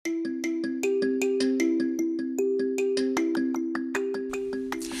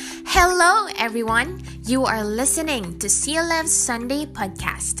Hello, everyone. You are listening to CLF's Sunday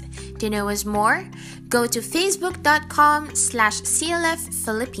podcast. To know us more, go to facebook.com/CLF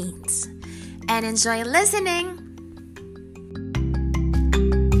Philippines and enjoy listening.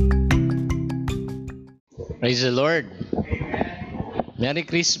 Praise the Lord. Merry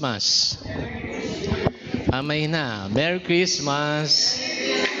Christmas. Amay na. Merry Christmas.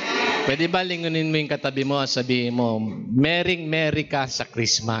 Pwede ba lingunin mo yung katabi mo at sabihin mo, Merry ka sa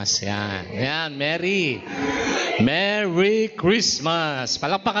Christmas. Yan. Yan, Merry. Merry Christmas.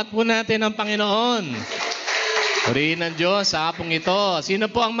 Palakpakan po natin ang Panginoon. Purihin ng Diyos sa hapong ito. Sino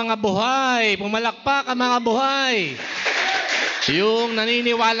po ang mga buhay? Pumalakpak ang mga buhay. Yung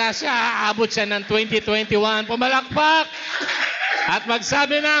naniniwala siya, aabot siya ng 2021. Pumalakpak at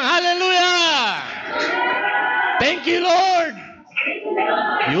magsabi ng Hallelujah! Thank you, Lord!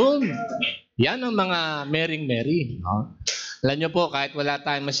 Yun. Yan ang mga Merry. No? Alam nyo po, kahit wala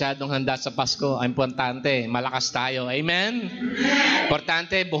tayong masyadong handa sa Pasko, importante, malakas tayo. Amen?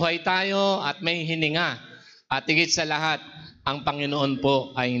 Importante, buhay tayo at may hininga. At higit sa lahat, ang Panginoon po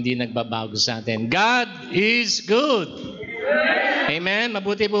ay hindi nagbabago sa atin. God is good. Amen?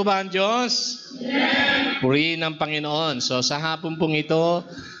 Mabuti po ba ang Diyos? Purihin ang Panginoon. So sa hapon pong ito,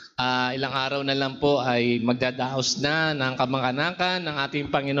 ilang araw na lang po ay magdadaos na ng kamangkanakan ng ating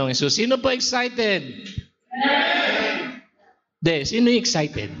Panginoong Hesus. Sino po excited? Sino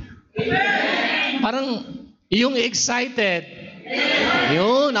excited? Parang yung excited.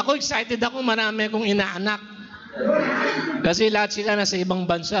 Yun, ako excited ako. Marami akong inaanak. Kasi lahat sila nasa ibang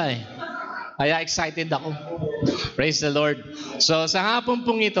bansa eh. Kaya excited ako. Praise the Lord. So sa hapon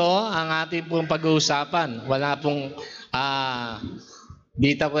pong ito, ang ating pong pag-uusapan, wala pong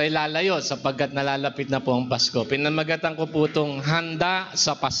dito ko ilalayo sapagkat nalalapit na po ang Pasko. Pinamagatan ko po itong handa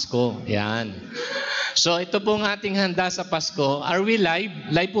sa Pasko. Yan. So ito pong ating handa sa Pasko. Are we live?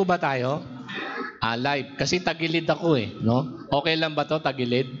 Live po ba tayo? Live. Kasi tagilid ako eh. No? Okay lang ba to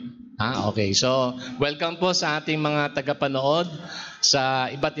tagilid? Okay. So welcome po sa ating mga tagapanood sa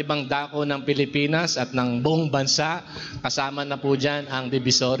iba't ibang dako ng Pilipinas at ng buong bansa. Kasama na po dyan ang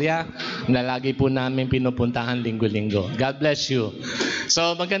Divisoria na lagi po namin pinupuntahan linggo-linggo. God bless you.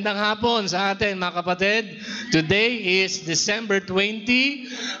 So magandang hapon sa atin mga kapatid. Today is December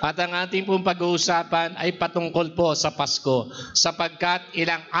 20 at ang ating pong pag-uusapan ay patungkol po sa Pasko. Sapagkat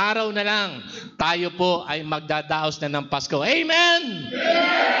ilang araw na lang tayo po ay magdadaos na ng Pasko. Amen!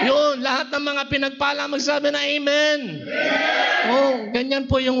 Yun, lahat ng mga pinagpala magsabi na Amen! Ganyan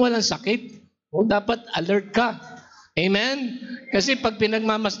po yung walang sakit. Dapat alert ka. Amen? Kasi pag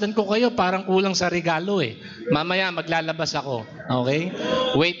pinagmamasdan ko kayo, parang kulang sa regalo eh. Mamaya maglalabas ako. Okay?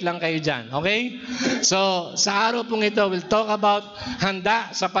 Wait lang kayo dyan. Okay? So, sa araw pong ito, we'll talk about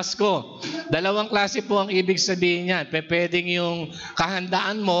handa sa Pasko. Dalawang klase po ang ibig sabihin niyan. Pwedeng yung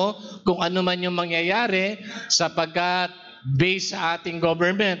kahandaan mo kung ano man yung mangyayari sapagkat based sa ating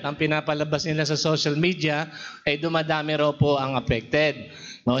government, ang pinapalabas nila sa social media, ay dumadami raw po ang affected.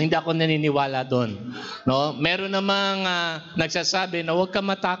 No, hindi ako naniniwala doon. No, meron namang nagsasabi na huwag ka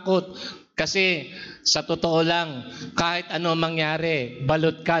matakot kasi sa totoo lang, kahit ano mangyari,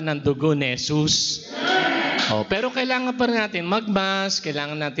 balot ka ng dugo ni Jesus. Pero kailangan pa rin natin mag-mask,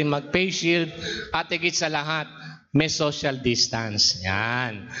 kailangan natin mag-face shield, at higit sa lahat, may social distance.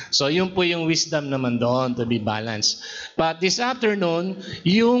 Yan. So, yun po yung wisdom naman doon to be balanced. But this afternoon,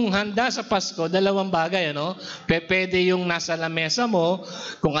 yung handa sa Pasko, dalawang bagay, ano? Pwede yung nasa lamesa mo,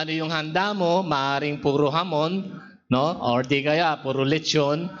 kung ano yung handa mo, maaring puro hamon, no? Or di kaya, puro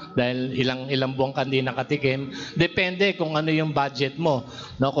lechon, dahil ilang buwang ka hindi nakatikim. Depende kung ano yung budget mo.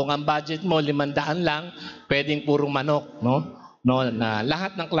 No? Kung ang budget mo, 500 lang, pwedeng puro manok, no? No, na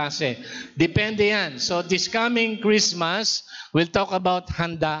lahat ng klase. Depende yan. So this coming Christmas, we'll talk about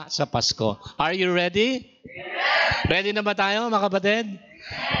handa sa Pasko. Are you ready? Ready na ba tayo, mga kapatid?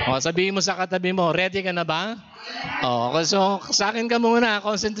 Sabihin mo sa katabi mo, ready ka na ba? So sa akin ka muna,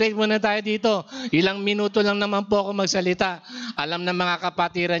 concentrate muna tayo dito. Ilang minuto lang naman po ako magsalita. Alam ng mga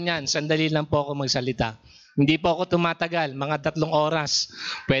kapatiran yan, sandali lang po ako magsalita. Hindi po ako tumatagal, mga 3 oras.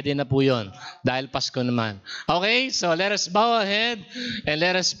 Pwede na po yun, dahil Pasko naman. Okay, so let us bow ahead and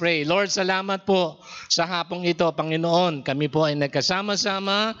let us pray. Lord, salamat po sa hapong ito, Panginoon. Kami po ay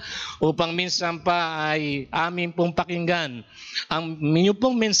nagkasama-sama upang minsan pa ay amin pong pakinggan ang inyo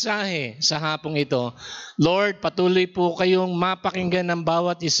pong mensahe sa hapong ito. Lord, patuloy po kayong mapakinggan ng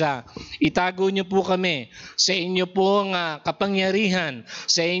bawat isa. Itago niyo po kami sa inyo pong kapangyarihan,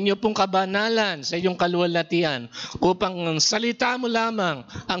 sa inyo pong kabanalan, sa inyong kaluwalhatian, upang ang salita mo lamang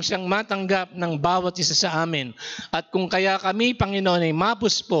ang siyang matanggap ng bawat isa sa amin. At kung kaya kami, Panginoon, ay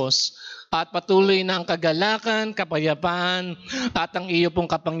mapuspos, at patuloy na ang kagalakan, kapayapaan, at ang iyo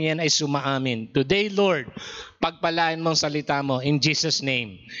pong kapangyarihan ay sumaamin. Today, Lord, pagpalain mong salita mo in Jesus'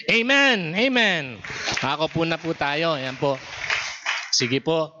 name. Amen! Amen! Makakaupo na po tayo. Ayan po. Sige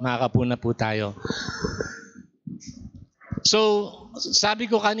po, makakaupo na po tayo. So, sabi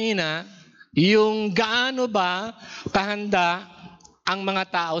ko kanina, yung gaano ba kahanda ang mga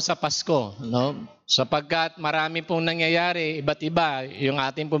tao sa Pasko, no? Sapagkat marami pong nangyayari, iba't iba. Yung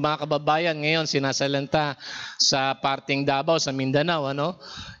ating pong mga kababayan ngayon sinasalanta sa parting Davao, sa Mindanao, ano?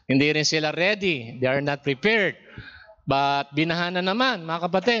 Hindi rin sila ready. They are not prepared. But binahan na naman,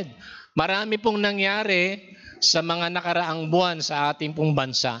 mga kapatid. Marami pong nangyari sa mga nakaraang buwan sa ating pong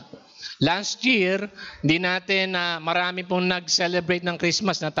bansa. Last year, hindi natin marami pong nag-celebrate ng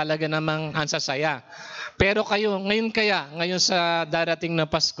Christmas na talaga namang ansasaya. Pero kayo, ngayon sa darating na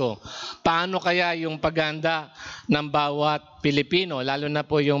Pasko, paano kaya yung paghanda ng bawat Pilipino, lalo na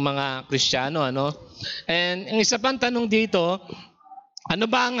po yung mga Kristiyano, ano? And ang isa pang tanong dito, ano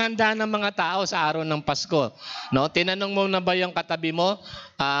ba ang handa ng mga tao sa araw ng Pasko? No, tinanong mo na ba yung katabi mo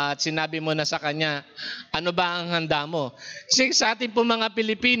at sinabi mo na sa kanya, ano ba ang handa mo? Kasi sa ating po mga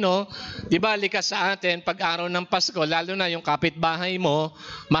Pilipino, di ba, likas sa atin, pag araw ng Pasko, lalo na yung kapitbahay mo,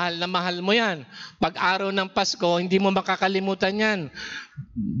 mahal na mahal mo yan. Pag araw ng Pasko, hindi mo makakalimutan yan.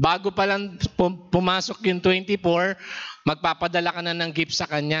 Bago pa lang pumasok yung 24, magpapadala ka na ng gift sa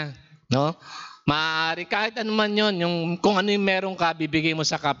kanya. No? Maaari, kahit ano man yun, kung ano yung meron ka, bibigay mo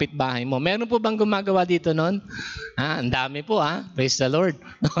sa kapitbahay mo. Meron po bang gumagawa dito noon? Ang dami po, praise the Lord.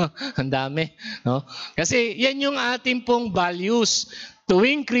 Ang dami. No? Kasi yan yung ating pong values.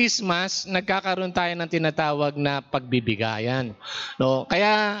 Tuwing Christmas, nagkakaroon tayo ng tinatawag na pagbibigayan. No?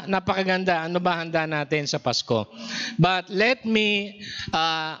 Kaya napakaganda, ano ba handa natin sa Pasko? But let me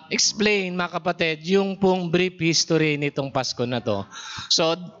explain, mga kapatid, yung pong brief history nitong Pasko na to.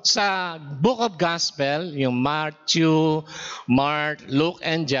 So, sa Book of Gospel, yung Matthew, Mark, Luke,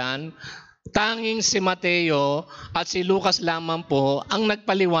 and John, tanging si Mateo at si Lucas lamang po ang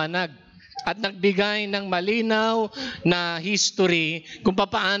nagpaliwanag at nagbigay ng malinaw na history kung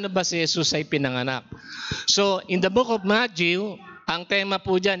paano ba si Jesus ay pinanganak. So, in the book of Matthew, ang tema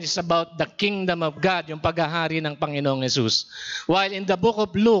po dyan is about the kingdom of God, yung paghahari ng Panginoong Jesus. While in the book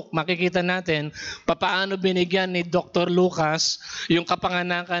of Luke, makikita natin paano binigyan ni Dr. Lucas yung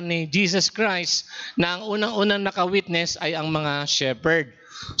kapanganakan ni Jesus Christ na ang unang-unang nakawitness ay ang mga shepherd.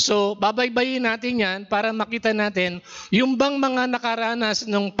 So, babaybayin natin yan para makita natin yung bang mga nakaranas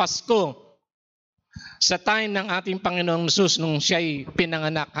ng Pasko sa time ng ating Panginoong Jesus nung siya'y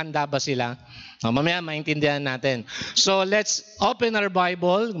pinanganak, handa ba sila? Mamaya maintindihan natin. So let's open our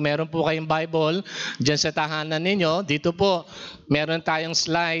Bible. Meron po kayong Bible dyan sa tahanan ninyo. Dito po, meron tayong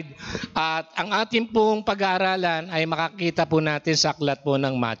slide. At ang ating pong pag-aaralan ay makakita po natin sa aklat po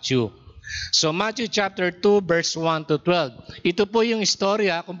ng Matthew. So Matthew chapter 2 verse 1 to 12. Ito po yung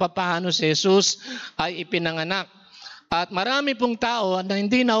istorya kung paano si Jesus ay ipinanganak. At marami pong tao na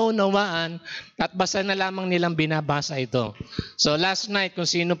hindi naunawaan at basta na lamang nilang binabasa ito. So last night, kung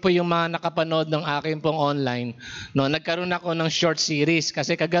sino po yung mga nakapanood ng akin pong online, no, nagkaroon ako ng short series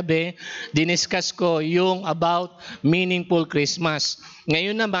kasi kagabi, diniscuss ko yung about meaningful Christmas.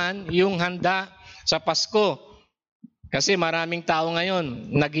 Ngayon naman, yung handa sa Pasko. Kasi maraming tao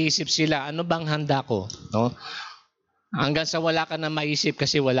ngayon, nag-iisip sila, ano bang handa ko? No? Hanggang sa wala ka na maisip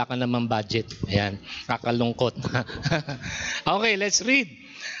kasi wala ka namang budget. Ayan, kakalungkot. Okay, let's read.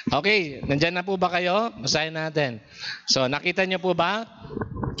 Okay, nandyan na po ba kayo? Basahin natin. So, nakita niyo po ba?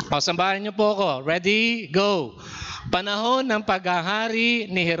 O, sambahan niyo po ako. Ready? Go! Panahon ng paghahari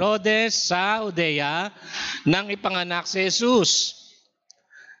ni Herodes sa Judea nang ipanganak si Jesus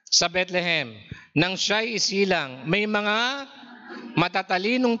sa Bethlehem. Nang siya'y isilang, may mga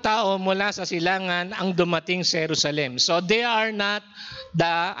matatalinong tao mula sa silangan ang dumating sa Jerusalem. So they are not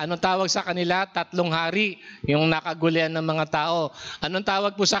anong tawag sa kanila? Tatlong hari, yung nakagulian ng mga tao. Anong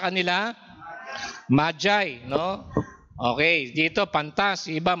tawag po sa kanila? Magi, no? Okay, dito pantas,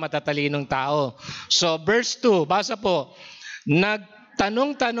 iba matatalinong tao. So verse 2, basa po.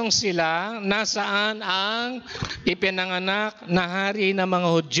 Nagtanong-tanong sila nasaan ang ipinanganak na hari ng mga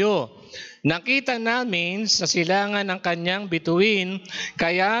Hudyo. Nakita namin sa silangan ng kanyang bituin,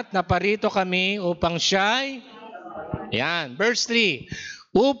 kaya't naparito kami upang siya'y, yan, verse 3,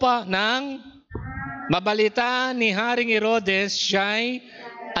 upa ng mabalita ni Haring Herodes, siya'y,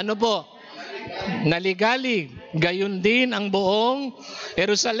 ano po, naligalig, gayon din ang buong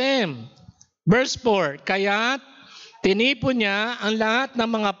Jerusalem. Verse 4, kaya't tinipon niya ang lahat ng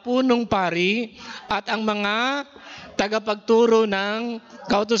mga punong pari at ang mga tagapagturo ng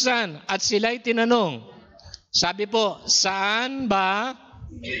kautusan at sila'y tinanong. Sabi po, saan ba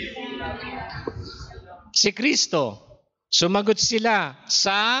Si Kristo. Sumagot sila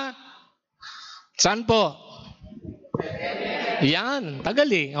saan po? Yan, tagal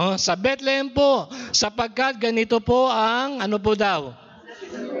eh. Sa Bethlehem po, sapagkat ganito po ang, ano po daw?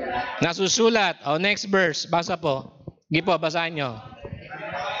 Nasusulat. Next verse, basa po. Sige po, basahin nyo.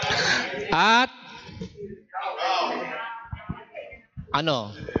 At,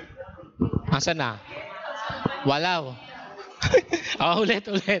 ano? Asa na? Walaw. Ulit.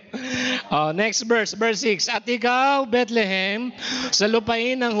 Next verse, verse 6. At ikaw, Bethlehem, sa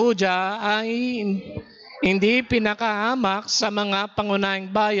lupain ng Hudya ay hindi pinakahamak sa mga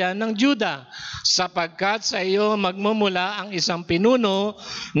pangunahing bayan ng Juda, sapagkat sa iyo magmumula ang isang pinuno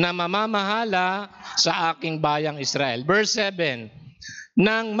na mamamahala sa aking bayang Israel. Verse 7.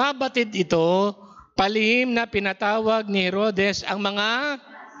 Nang mabatid ito, palihim na pinatawag ni Herodes ang mga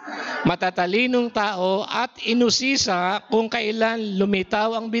matatalinong tao at inusisa kung kailan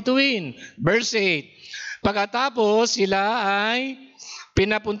lumitaw ang bituin. Verse 8. Pagkatapos sila ay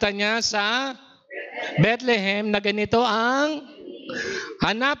pinapunta niya sa Bethlehem na ganito ang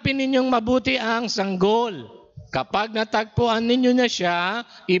hanapin ninyong mabuti ang sanggol. Kapag natagpuan ninyo na siya,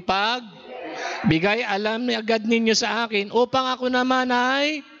 ipagbigay alam agad ninyo sa akin upang ako naman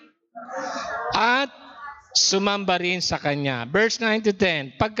ay at sumamba rin sa kanya. Verse 9 to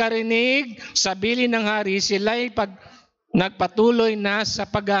 10. Pagkarinig sa bilin ng hari, sila'y nagpatuloy na sa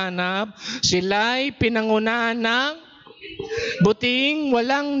paghahanap, sila'y pinangunahan ng buting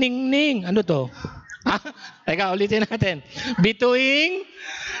walang ningning. Ano to? Teka, ulitin natin. Bituing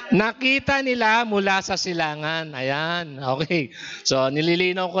nakita nila mula sa silangan. Ayan, okay. So,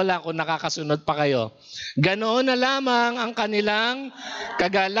 nililinaw ko lang kung nakakasunod pa kayo. Ganoon na lamang ang kanilang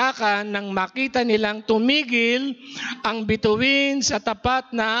kagalakan nang makita nilang tumigil ang bituin sa tapat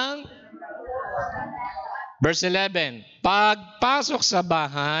ng Verse 11. Pagpasok sa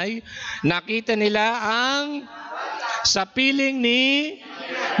bahay, nakita nila ang sa piling ni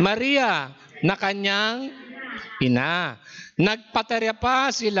Maria na kanyang ina. Nagpatarya pa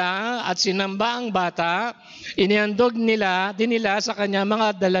sila at sinamba ang bata. Inihandog nila sa kanya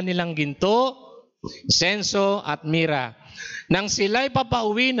mga dala nilang ginto, senso at mira. Nang sila'y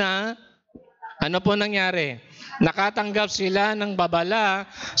papauwi na, ano po nangyari? Nakatanggap sila ng babala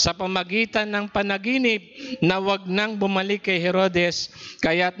sa pamagitan ng panaginip na wag nang bumalik kay Herodes,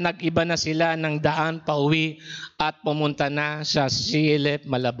 kaya't nag-iba na sila ng daan pauwi at pumunta na sa Silip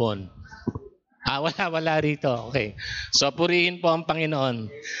Malabon. Wala rito. Okay. So, purihin po ang Panginoon.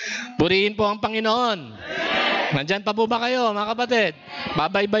 Purihin po ang Panginoon. Nandyan pa po ba kayo, mga kapatid?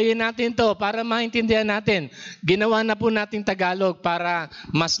 Babaybayin natin to para maintindihan natin. Ginawa na po natin Tagalog para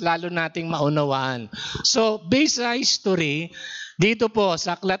mas lalo nating maunawaan. So, based sa history, dito po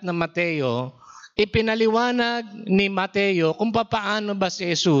sa aklat ng Mateo, ipinaliwanag ni Mateo kung paano ba si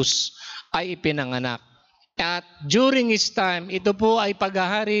Jesus ay ipinanganak. At during his time, ito po ay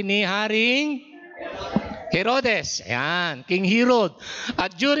paghahari ni Haring Herodes, ayan, King Herod.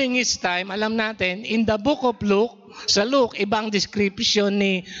 At during his time, alam natin, in the book of Luke, sa Luke, ibang description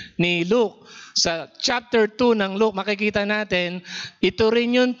ni Luke. Sa chapter 2 ng Luke, makikita natin, ito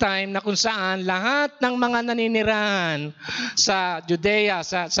rin yung time na kung saan lahat ng mga naninirahan sa Judea,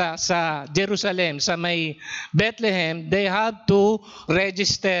 sa Jerusalem, sa may Bethlehem, they have to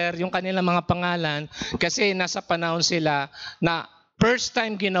register yung kanilang mga pangalan kasi nasa panahon sila na first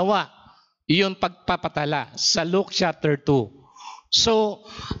time ginawa yung pagpapatala sa Luke chapter 2. So,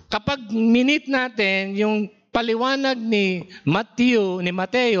 kapag minute natin yung paliwanag ni Mateo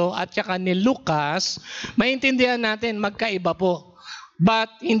at saka ni Lucas, maintindihan natin magkaiba po.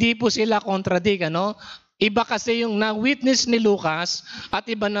 But hindi po sila contradict, ano? Iba kasi yung na-witness ni Lucas at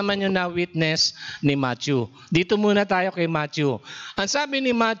iba naman yung na-witness ni Matthew. Dito muna tayo kay Matthew. Ang sabi ni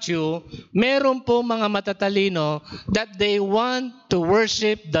Matthew, meron po mga matatalino that they want to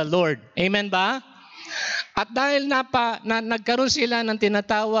worship the Lord. Amen ba? At dahil nagkaroon sila ng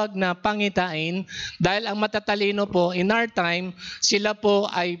tinatawag na pangitain, dahil ang matatalino po, in our time, sila po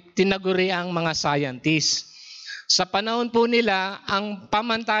ay tinaguri ang mga scientists. Sa panahon po nila, ang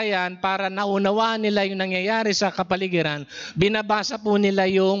pamantayan para naunawaan nila yung nangyayari sa kapaligiran, binabasa po nila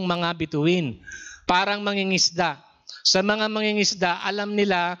yung mga bituin. Parang mangingisda. Sa mga mangingisda, alam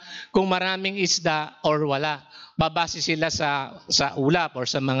nila kung maraming isda or wala. Babase sila sa ulap or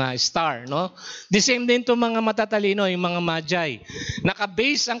sa mga star, no? The same din to mga matatalino, yung mga magi.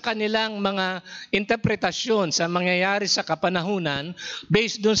 Naka-base ang kanilang mga interpretasyon sa mangyayari sa kapanahunan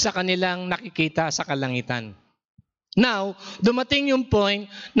based dun sa kanilang nakikita sa kalangitan. Now, dumating yung point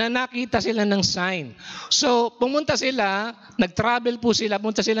na nakita sila ng sign. So, pumunta sila, nag-travel po sila,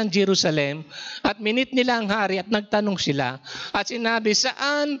 punta silang Jerusalem, at minit nila ang hari at nagtanong sila. At sinabi,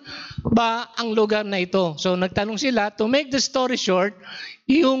 saan ba ang lugar na ito? So, nagtanong sila, to make the story short,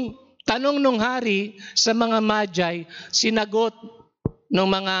 yung tanong ng hari sa mga Magi, sinagot ng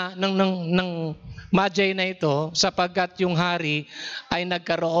Magi na ito sapagkat yung hari ay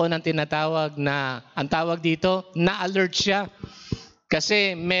nagkaroon ng tinatawag na, ang tawag dito, na-alert siya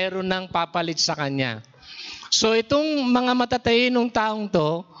kasi meron ng papalit sa kanya. So itong mga matatainong taong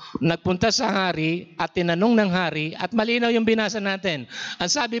to, nagpunta sa hari at tinanong ng hari at malinaw yung binasa natin. Ang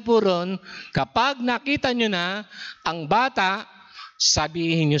sabi po ron, kapag nakita nyo na ang bata,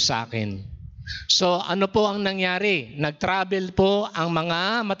 sabihin nyo sa akin. So ano po ang nangyari? Nag-travel po ang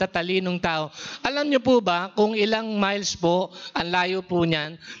mga matatalinong tao. Alam niyo po ba kung ilang miles po ang layo po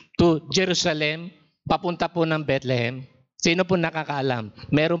niyan to Jerusalem, papunta po ng Bethlehem? Sino po nakakaalam?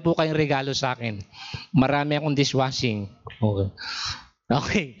 Meron po kayong regalo sa akin. Marami akong dishwashing.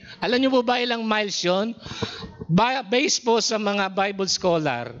 Okay. Alam niyo po ba ilang miles yun? Based po sa mga Bible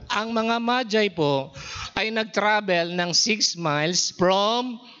scholar, ang mga Magi po ay nag-travel ng 6 miles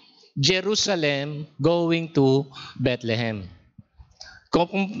from Jerusalem going to Bethlehem.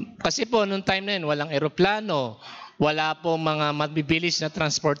 Kasi po noong time na yun, walang eroplano, wala po mga mabibilis na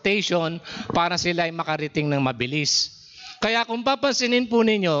transportation para sila ay makarating ng mabilis. Kaya kung papansinin po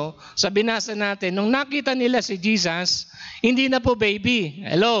ninyo, sa binasa natin, nung nakita nila si Jesus, hindi na po baby.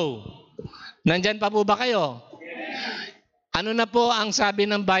 Hello? Nandyan pa po ba kayo? Ano na po ang sabi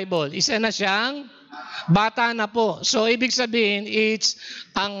ng Bible? Isa na siyang bata na po. So, ibig sabihin, it's,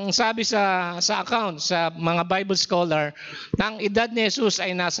 ang sabi sa account, sa mga Bible scholar, ang edad ni Jesus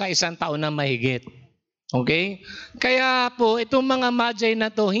ay nasa 1 taon na mahigit. Okay? Kaya po, itong mga Magi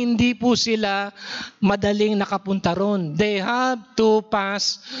na to, hindi po sila madaling nakapunta ron. They have to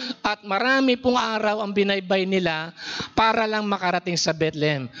pass at marami pong araw ang binaybay nila para lang makarating sa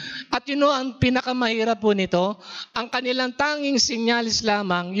Bethlehem. At you know, ang pinakamahirap po nito, ang kanilang tanging sinyalis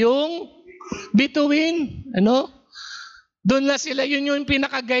lamang, yung bituin, doon na sila, yun yung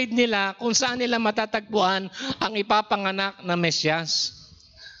pinaka-guide nila kung saan nila matatagpuan ang ipapanganak na Mesyas.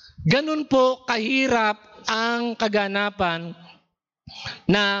 Ganun po kahirap ang kaganapan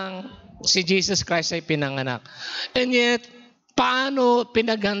ng si Jesus Christ ay pinanganak. And yet, paano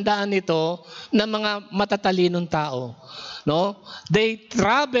pinaghandaan ito ng mga matatalinong tao? No? They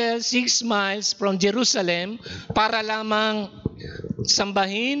travel 6 miles from Jerusalem para lamang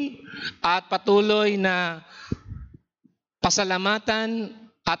sambahin at patuloy na pasalamatan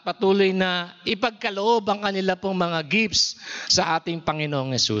at patuloy na ipagkaloob ang kanila pong mga gifts sa ating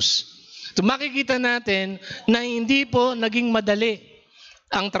Panginoong Hesus. So makikita natin na hindi po naging madali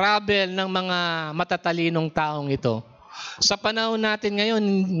ang travel ng mga matatalinong taong ito. Sa panahon natin ngayon,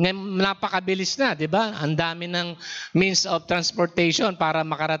 napakabilis na, di ba? Ang dami ng means of transportation para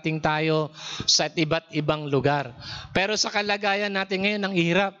makarating tayo sa iba't ibang lugar. Pero sa kalagayan natin ngayon, ang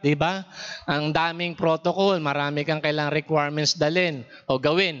hirap, di ba? Ang daming protocol, marami kang kailangang requirements dalhin o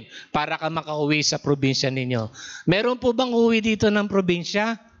gawin para ka makauwi sa probinsya ninyo. Meron po bang uwi dito ng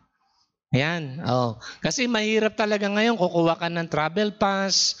probinsya? Ayan, kasi mahirap talaga ngayon, kukuha ka ng travel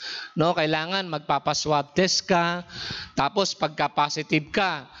pass, no? Kailangan magpapaswab test ka, tapos pagka positive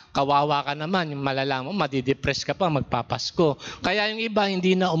ka, kawawa ka naman, yung malalaman mo, madidepress ka pa, magpapasko. Kaya yung iba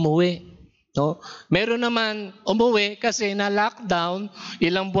hindi na umuwi. No? Meron naman umuwi kasi na lockdown,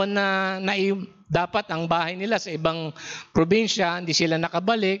 ilang buwan na dapat ang bahay nila sa ibang probinsya, hindi sila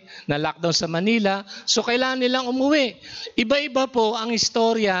nakabalik, na lockdown sa Manila, so kailangan nilang umuwi. Iba-iba po ang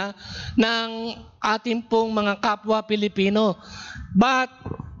istorya ng ating pong mga kapwa Pilipino. But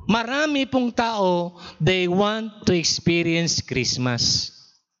marami pong tao, they want to experience Christmas.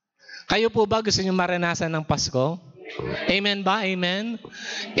 Kayo po ba gusto niyo maranasan ng Pasko? Amen ba? Amen?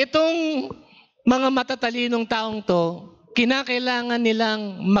 Itong mga matatalinong taong to, kinakailangan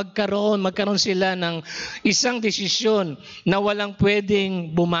nilang magkaroon sila ng isang desisyon na walang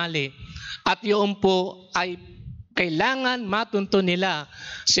pwedeng bumali. At yun po ay kailangan matunto nila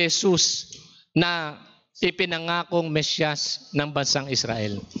si Jesus na ipinangakong Mesyas ng bansang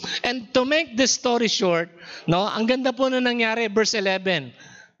Israel. And to make the story short, ang ganda po na nangyari, verse 11.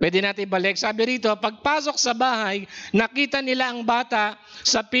 Pwede natin ibalik. Sabi rito, pagpasok sa bahay, nakita nila ang bata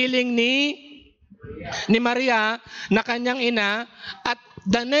sa piling ni Maria na kanyang ina, at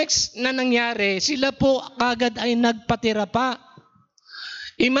the next na nangyari, sila po kagad ay nagpatira pa.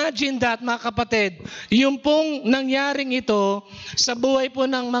 Imagine that, mga kapatid, yung pong nangyaring ito sa buhay po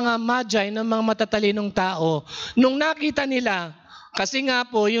ng mga Magi, ng mga matatalinong tao, nung nakita nila, kasi nga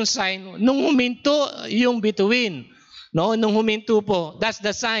po yung sign, nung huminto yung bituin, No, nung huminto po, that's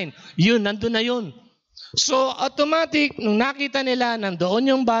the sign. Yun, nandun na yun. So, automatic, nung nakita nila,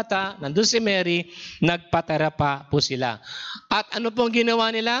 nandoon yung bata, nandoon si Mary, nagpatara pa po sila. At ano pong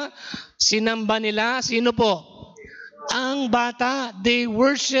ginawa nila? Sinamba nila, sino po? Ang bata. They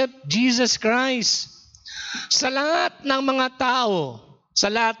worship Jesus Christ. Sa lahat ng mga tao, sa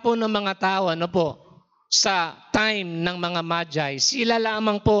lahat po ng mga tao, ano po? Sa time ng mga Magi, sila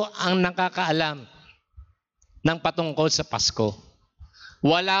lamang po ang nakakaalam ng patungkol sa Pasko.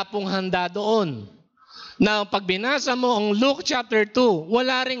 Wala pong handa doon. Now, pag binasa mo ang Luke chapter 2,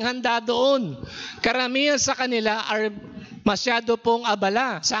 wala ring handa doon. Karamihan sa kanila are masyado pong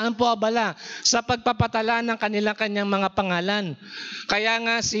abala. Saan po abala? Sa pagpapatala ng kanyang mga pangalan. Kaya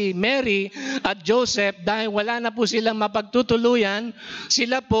nga si Mary at Joseph, dahil wala na po silang mapagtutuluyan,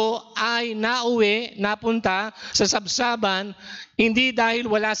 sila po ay napunta sa sabsaban, hindi dahil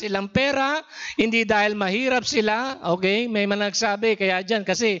wala silang pera, hindi dahil mahirap sila, okay? May mga nagsabi, kaya dyan,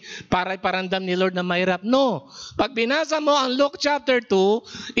 kasi para iparandam ni Lord na mahirap. No. Pag binasa mo ang Luke chapter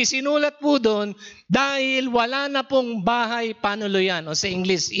 2, isinulat po doon, dahil wala na pong bahay panuluyan, o sa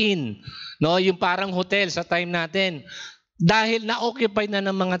English, inn. No? Yung parang hotel sa time natin. Dahil na-occupy na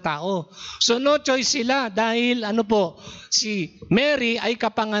ng mga tao. So no choice sila dahil si Mary ay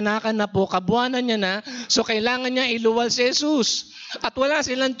kapanganakan na po, kabuanan niya na, so kailangan niya iluwal si Jesus. At wala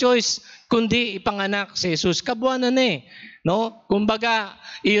silang choice kundi ipanganak si Jesus. Kabuanan na no? Kumbaga,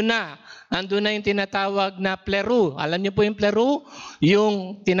 iyon na. Andun na yung tinatawag na pleru. Alam niyo po yung pleru?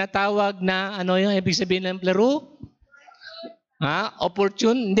 Yung tinatawag na, yung ibig sabihin ng pleru?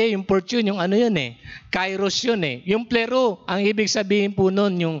 Opportune? Hindi, yung fortune, yung yun Kairos yun Yung plero, ang ibig sabihin po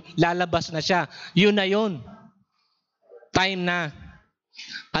nun, yung lalabas na siya. Yun na yun. Time na.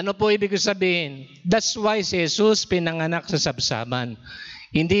 Ano po ibig sabihin? That's why si Jesus pinanganak sa sabsaban.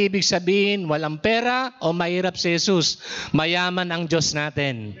 Hindi ibig sabihin walang pera o mahirap si Jesus. Mayaman ang Diyos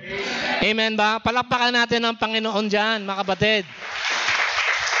natin. Amen ba? Palakpakan natin ang Panginoon dyan, mga kapatid.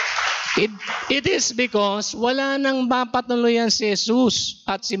 It is because wala nang mapatuloyan si Jesus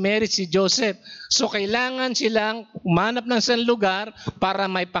at si Mary, si Joseph. So kailangan silang umanap ng isang lugar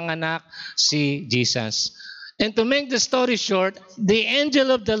para may panganak si Jesus. And to make the story short, the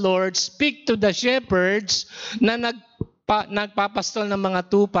angel of the Lord speak to the shepherds na nagpapastol ng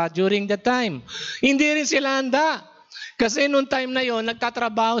mga tupa during the time. Hindi rin sila handa. Kasi noong time na yon,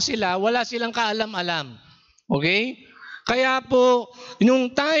 nagtatrabaho sila, wala silang kaalam-alam. Okay? Kaya po, nung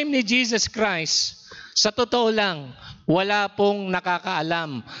time ni Jesus Christ, sa totoo lang, wala pong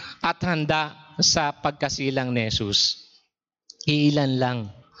nakakaalam at handa sa pagkasilang ni Jesus. Iilan lang.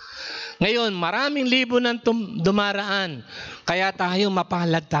 Ngayon, maraming libo nang dumaraan, kaya tayo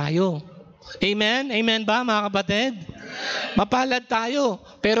mapalad tayo. Amen? Amen ba, mga kapatid? Mapalad tayo.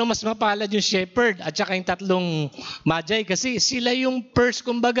 Pero mas mapalad yung shepherd at saka yung tatlong Magi kasi sila yung first,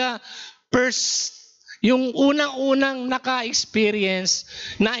 yung unang-unang naka-experience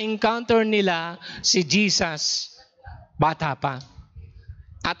na encounter nila si Jesus, bata pa.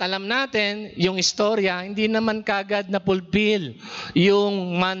 At alam natin, yung istorya, hindi naman kagad na fulfill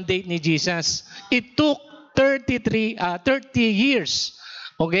yung mandate ni Jesus. It took 30 years.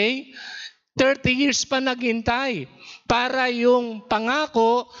 Okay? 30 years pa naghintay para yung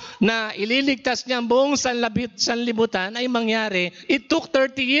pangako na ililigtas niya ang buong sanlibutan ay mangyari. It took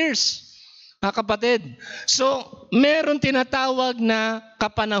 30 years. Kapatid. So, meron tinatawag na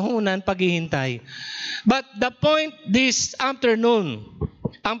kapanahunan paghihintay. But the point this afternoon,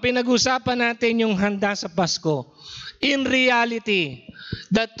 ang pinag-usapan natin yung handa sa Pasko. In reality,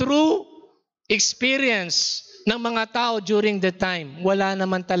 the true experience ng mga tao during the time, wala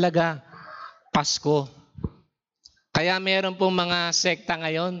naman talaga Pasko. Kaya meron pong mga sekta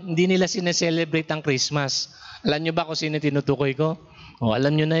ngayon, hindi nila sineselebrate ang Christmas. Alam nyo ba kung sino tinutukoy ko?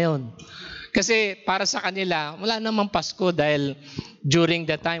 Alam nyo na yon. Kasi para sa kanila, wala namang Pasko dahil during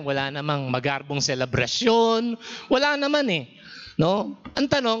the time, wala namang magarbong selebrasyon. Wala naman No?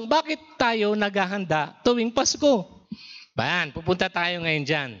 Ang tanong, bakit tayo naghahanda tuwing Pasko? Bayan, pupunta tayo ngayon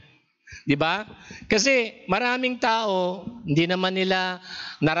dyan. Di ba? Kasi maraming tao, hindi naman nila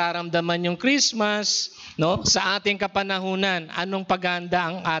nararamdaman yung Christmas, no? Sa ating kapanahunan, anong paghahanda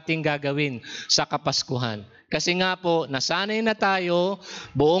ang ating gagawin sa Kapaskuhan? Kasi nga po, nasanay na tayo,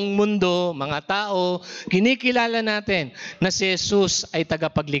 buong mundo, mga tao, kinikilala natin na si Jesus ay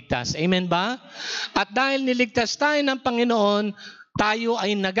tagapagligtas. Amen ba? At dahil niligtas tayo ng Panginoon, tayo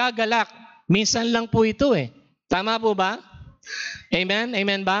ay nagagalak. Minsan lang po ito Tama po ba? Amen?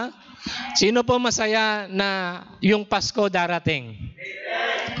 Amen ba? Sino po masaya na yung Pasko darating?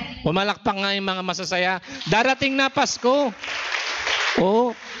 Pumalakpak nga yung mga masasaya. Darating na Pasko.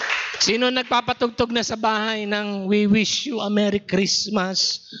 Sino nagpapatugtog na sa bahay ng We wish you a Merry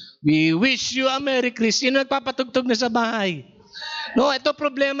Christmas? We wish you a Merry Christmas. Sino nagpapatugtog na sa bahay? No, ito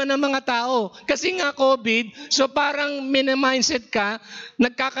problema ng mga tao. Kasi nga COVID, so parang mindset ka,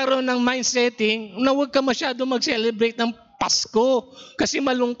 nagkakaroon ng mindsetting na huwag ka masyado mag-celebrate ng Pasko. Kasi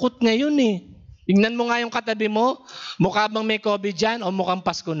malungkot ngayon eh. Tingnan mo nga yung katabi mo, mukha bang may COVID dyan o mukhang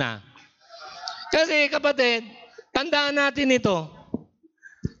Pasko na? Kasi kapatid, tandaan natin ito.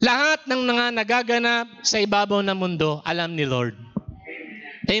 Lahat ng mga nagaganap sa ibabaw ng mundo, alam ni Lord.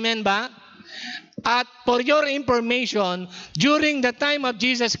 Amen ba? At for your information, during the time of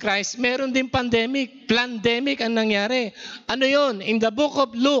Jesus Christ, meron din pandemic. Pandemic ang nangyari. Ano yon? In the book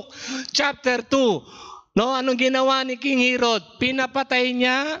of Luke, chapter 2. No, anong ginawa ni King Herod? Pinapatay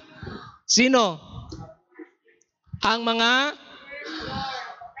niya, sino? Ang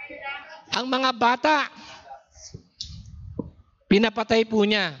mga bata. Pinapatay po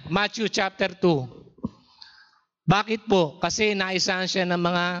niya. Matthew chapter 2. Bakit po? Kasi naisahan siya ng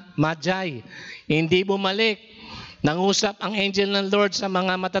mga magi. Hindi bumalik. Nangusap ang angel ng Lord sa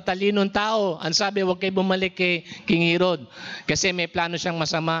mga matatalinong tao. Ang sabi, huwag kayo bumalik kay King Herod. Kasi may plano siyang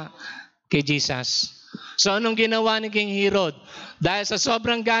masama kay Jesus. So anong ginawa ni King Herod? Dahil sa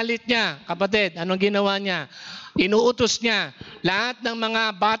sobrang galit niya, kapatid, anong ginawa niya? Inuutos niya, lahat ng mga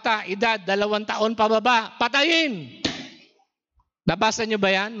bata, edad, 2 taon pababa, patayin! Nabasa niyo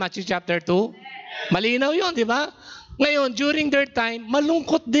ba yan? Matthew chapter 2? Malinaw yun, di ba? Ngayon, during their time,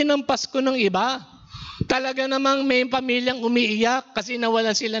 malungkot din ang Pasko ng iba. Talaga namang may pamilyang umiiyak kasi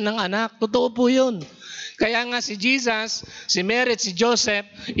nawalan sila ng anak. Totoo po yun. Kaya nga si Jesus, si Mary at si Joseph,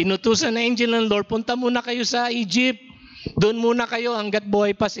 inutusan ng angel ng Lord, punta muna kayo sa Egypt. Doon muna kayo hanggat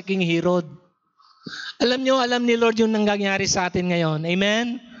buhay pa si King Herod. Alam nyo, alam ni Lord yung nangyayari sa atin ngayon.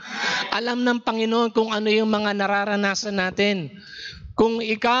 Amen? Alam ng Panginoon kung ano yung mga nararanasan natin. Kung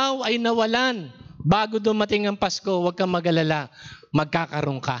ikaw ay nawalan bago dumating ang Pasko, huwag kang mag-alala.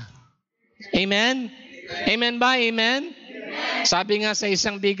 Magkakaroon ka. Amen? Amen ba? Amen? Sabi nga sa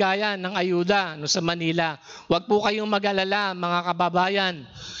isang bigayan ng ayuda sa Manila, huwag po kayong mag-alala, mga kababayan.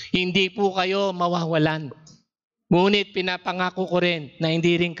 Hindi po kayo mawawalan. Ngunit pinapangako ko rin na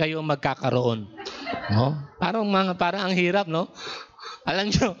hindi rin kayo magkakaroon. No? Parang ang hirap, no?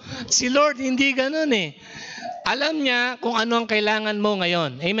 Alam nyo, si Lord hindi ganun eh. Alam niya kung ano ang kailangan mo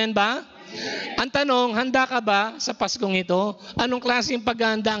ngayon. Amen ba? Ang tanong, handa ka ba sa Paskong ito? Anong klaseng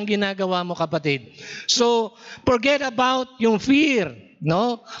paghahanda ang ginagawa mo, kapatid? So, forget about yung fear.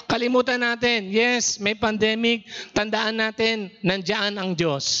 No? Kalimutan natin, yes, may pandemic. Tandaan natin, nandiyan ang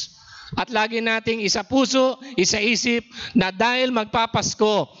Diyos. At lagi nating isa puso, isa isip na dahil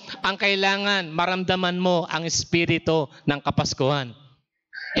magpapasko, ang kailangan maramdaman mo ang espiritu ng Kapaskuhan.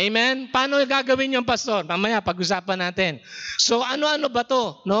 Amen? Paano gagawin yung pastor? Mamaya pag-usapan natin. So ano-ano ba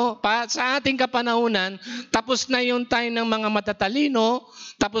to? No? Sa ating kapanahunan, tapos na yung time ng mga matatalino,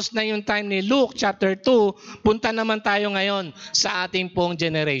 tapos na yung time ni Luke chapter 2, punta naman tayo ngayon sa ating pong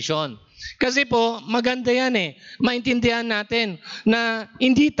generation. Kasi po, maganda yan eh. Maintindihan natin na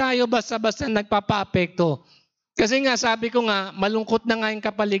hindi tayo basta-basta nagpapa-apekto. Kasi nga, sabi ko nga, malungkot na nga yung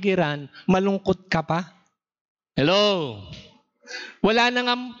kapaligiran, malungkot ka pa. Hello? Wala na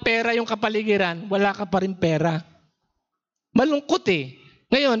nga pera yung kapaligiran, wala ka pa rin pera. Malungkot eh.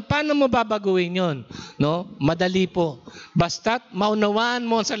 Ngayon, paano mo babaguhin yun? No? Madali po. Basta't maunawaan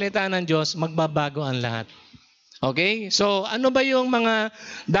mo ang salita ng Diyos, magbabago ang lahat. Okay? So, ano ba yung mga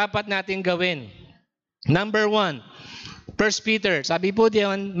dapat natin gawin? Number 1, 1 Peter. Sabi po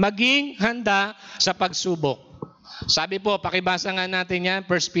diyan, maging handa sa pagsubok. Sabi po, pakibasa nga natin yan,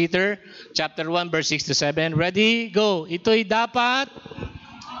 1 Peter chapter 1, verse 6 to 7. Ready? Go. Ito'y dapat,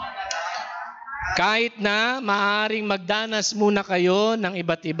 kahit na maaaring magdanas muna kayo ng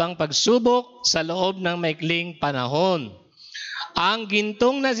iba't ibang pagsubok sa loob ng maikling panahon. Ang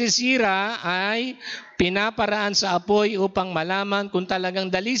gintong nasisira ay pinaparaan sa apoy upang malaman kung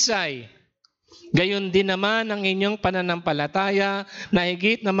talagang dalisay. Gayon din naman ang inyong pananampalataya na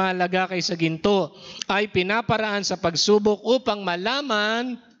higit na mahalaga kaysa ginto ay pinaparaan sa pagsubok upang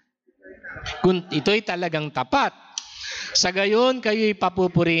malaman kung ito'y talagang tapat. Sa gayon, kayo'y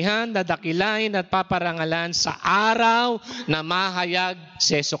papupurihan, dadakilain at paparangalan sa araw na mahayag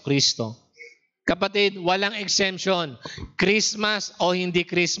si Jesucristo. Kapatid, walang exemption. Christmas o hindi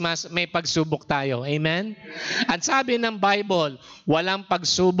Christmas, may pagsubok tayo. Amen? At sabi ng Bible, walang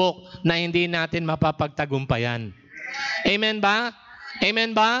pagsubok na hindi natin mapapagtagumpayan. Amen ba?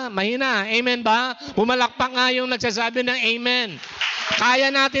 Amen ba? Mahina. Amen ba? Pumalakpak nga yung nagsasabi ng amen. Kaya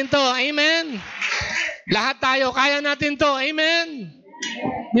natin to. Amen? Lahat tayo, kaya natin to. Amen?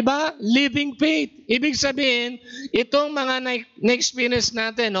 Di ba? Living faith. Ibig sabihin, itong mga na-experience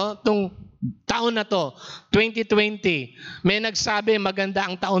natin, no, itong taon na to, 2020, may nagsabi maganda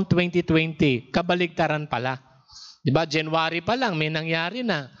ang taon 2020. Kabaligtaran pala. Di ba? January pa lang, may nangyari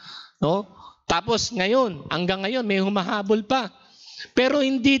na. No? Tapos ngayon, hanggang ngayon, may humahabol pa. Pero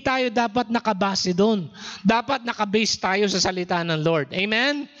hindi tayo dapat nakabase doon. Dapat nakabase tayo sa salita ng Lord.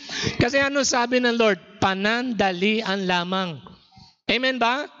 Amen? Kasi ano sabi ng Lord? Panandalian lamang. Amen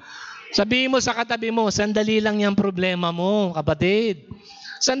ba? Sabihin mo sa katabi mo, sandali lang yung problema mo, kapatid.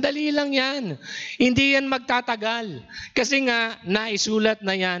 Sandali lang yan. Hindi yan magtatagal. Kasi nga, naisulat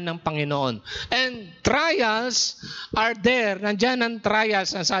na yan ng Panginoon. And trials are there. Nandyan ang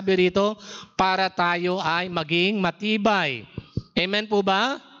trials, ang sabi rito, para tayo ay maging matibay. Amen po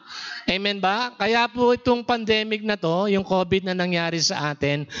ba? Amen ba? Kaya po itong pandemic na to, yung COVID na nangyari sa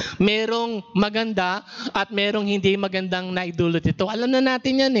atin, merong maganda at merong hindi magandang naidulot ito. Alam na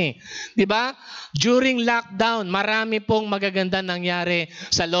natin yan eh. Di ba? During lockdown, marami pong magaganda nangyari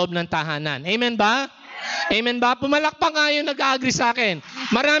sa loob ng tahanan. Amen ba? Amen ba? Pumalakpak nga yung nag-agree sa akin.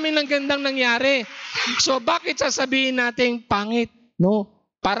 Maraming ng gandang nangyari. So bakit sasabihin natin pangit? No?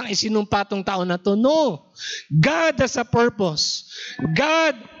 Parang isinumpa tong taon na to. No. God has a purpose.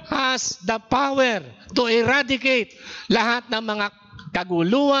 God has the power to eradicate lahat ng mga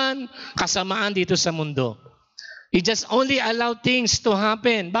kaguluhan, kasamaan dito sa mundo. He just only allow things to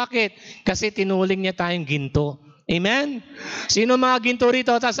happen. Bakit? Kasi tinuling niya tayong ginto. Amen? Sino mga ginto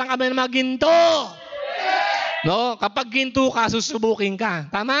rito? Saan kami ng mga ginto? No, kapag ginto ka, susubukin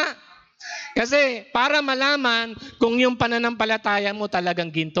ka. Tama? Kasi para malaman kung yung pananampalataya mo talagang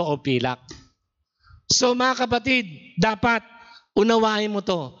ginto o pilak. So mga kapatid, dapat unawain mo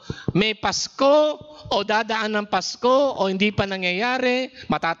to. May Pasko o dadaan ng Pasko o hindi pa nangyayari,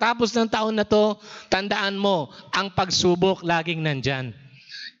 matatapos ng taon na to, tandaan mo, ang pagsubok laging nandyan.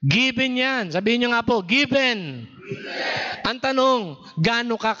 Given yan. Sabihin nyo nga po, given. Ang tanong,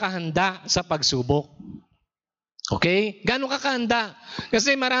 gaano ka kahanda sa pagsubok? Okay? Gaano ka kahanda?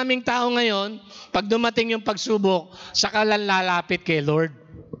 Kasi maraming tao ngayon, pag dumating yung pagsubok, saka lalapit kay Lord.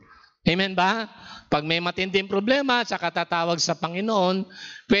 Amen ba? Pag may matinding problema, saka tatawag sa Panginoon,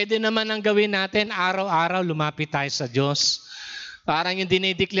 pwede naman ang gawin natin, araw-araw lumapit tayo sa Diyos. Parang yung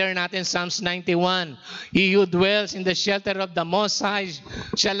dinideclare natin, Psalms 91, He who dwells in the shelter of the Most High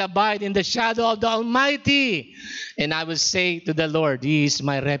shall abide in the shadow of the Almighty. And I will say to the Lord, He is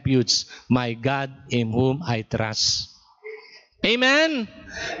my refuge, my God in whom I trust. Amen?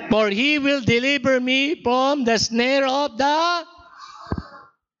 For He will deliver me from the snare of the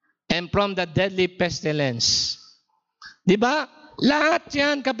and from the deadly pestilence. Diba? Lahat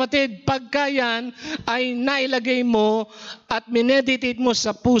yan, kapatid, pagka yan ay nailagay mo at mineditate mo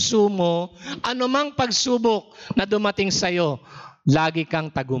sa puso mo, anumang pagsubok na dumating sa'yo, lagi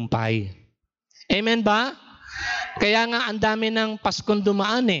kang tagumpay. Amen ba? Kaya nga ang dami ng Paskong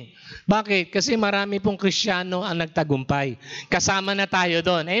dumaan eh. Bakit? Kasi marami pong Kristiyano ang nagtagumpay. Kasama na tayo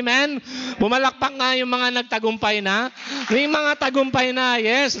doon. Amen? Bumalakpak nga yung mga nagtagumpay na. May mga tagumpay na.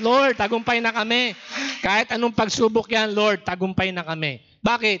 Yes, Lord, tagumpay na kami. Kahit anong pagsubok yan, Lord, tagumpay na kami.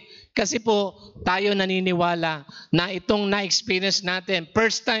 Bakit? Kasi po, tayo naniniwala na itong na-experience natin,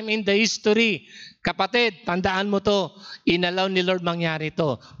 first time in the history, kapatid, tandaan mo to, inalaw ni Lord mangyari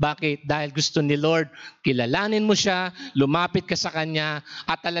to. Bakit? Dahil gusto ni Lord, kilalanin mo siya, lumapit ka sa Kanya,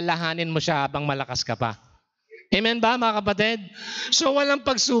 at alalahanin mo siya habang malakas ka pa. Amen ba, mga kapatid? So, walang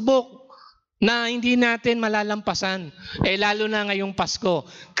pagsubok na hindi natin malalampasan. Lalo na ngayong Pasko.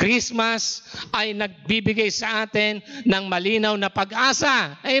 Christmas ay nagbibigay sa atin ng malinaw na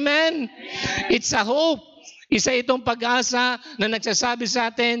pag-asa. Amen? It's a hope. Isa itong pag-asa na nagsasabi sa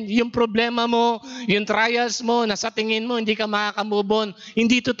atin, yung problema mo, yung trials mo, na sa tingin mo hindi ka makakamove on,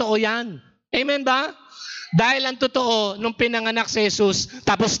 hindi totoo yan. Amen ba? Dahil ang totoo, nung pinanganak si Jesus,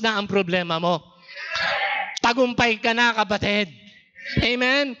 tapos na ang problema mo. Tagumpay ka na, kapatid.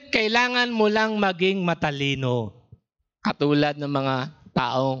 Amen? Kailangan mo lang maging matalino. Katulad ng mga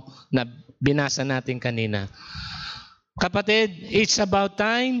taong na binasa natin kanina. Kapatid, it's about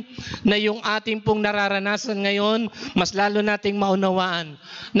time na yung ating pong nararanasan ngayon, mas lalo nating maunawaan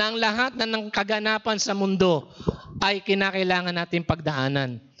na ang lahat na ng kaganapan sa mundo ay kinakailangan nating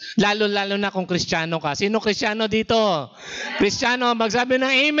pagdaanan. Lalo-lalo na kung Kristiyano ka. Sino Kristiyano dito? Kristiyano, magsabi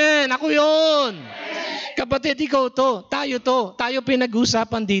ng Amen. Ako yun. Kapatid, ikaw to. Tayo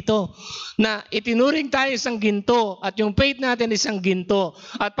pinag-usapan dito na itinuring tayo isang ginto at yung faith natin isang ginto.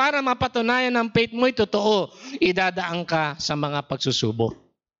 At para mapatunayan ang faith mo ay totoo, idadaan ka sa mga pagsusubok.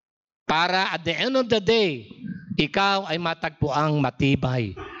 Para at the end of the day, ikaw ay matagpuang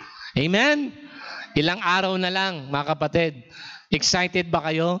matibay. Amen? Ilang araw na lang, mga kapatid, Excited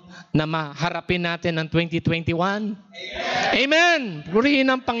ba kayo na maharapin natin ang 2021? Amen! Purihin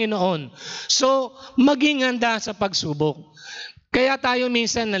ang Panginoon. So, maging handa sa pagsubok. Kaya tayo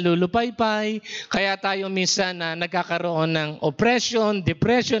minsan nalulupaypay, kaya tayo minsan na nagkakaroon ng oppression,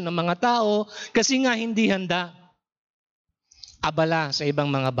 depression ng mga tao, kasi nga hindi handa. Abala sa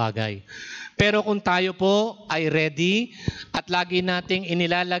ibang mga bagay. Pero kung tayo po ay ready at lagi nating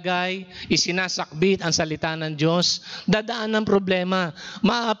inilalagay, isinasakbit ang salita ng Diyos, dadaan ng problema.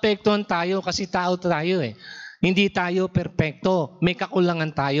 Maapektuhan tayo kasi tao tayo eh. Hindi tayo perpekto. May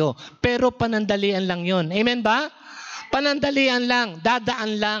kakulangan tayo. Pero panandalian lang yon. Amen ba? Panandalian lang.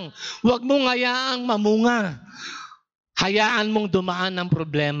 Dadaan lang. Huwag mong hayaang mamunga. Hayaan mong dumaan ng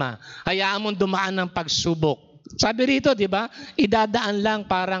problema. Hayaan mong dumaan ng pagsubok. Sabi rito, di ba? Idadaan lang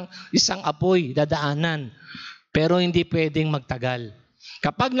parang isang apoy, dadaanan. Pero hindi pwedeng magtagal.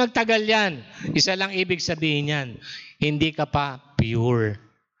 Kapag nagtagal yan, isa lang ibig sabihin yan, hindi ka pa pure.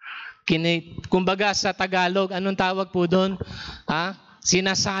 Kumbaga sa Tagalog, anong tawag po doon?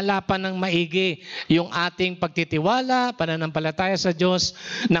 Sinasala pa ng maigi yung ating pagtitiwala, pananampalataya sa Diyos,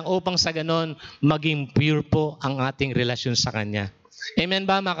 nang upang sa ganon, maging pure po ang ating relasyon sa Kanya. Amen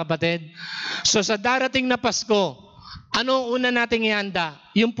ba mga kapatid? So sa darating na Pasko, ano una nating ihanda?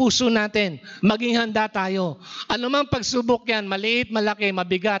 Yung puso natin. Maging handa tayo. Ano mang pagsubok yan, maliit, malaki,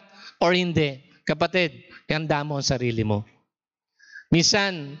 mabigat, or hindi. Kapatid, ihanda mo ang sarili mo.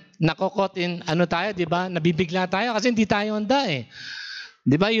 Minsan, nakokot in, tayo, di ba? Nabibigla tayo kasi hindi tayo handa eh.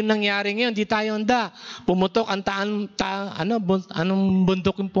 Di ba yung nangyari ngayon, hindi tayo handa. Pumutok ang anong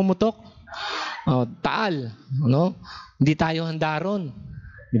bundok yung pumutok? Taal. No? Hindi tayo handa ron.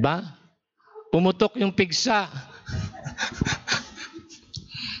 Di ba? Pumutok yung pigsa.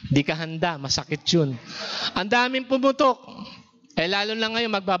 Di ka handa. Masakit yun. Ang daming pumutok. Lalo na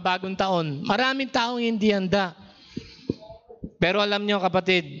ngayon, magbabagong taon. Maraming taong hindi handa. Pero alam nyo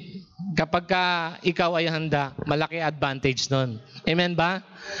kapatid, kapag ikaw ay handa, malaki advantage nun. Amen ba?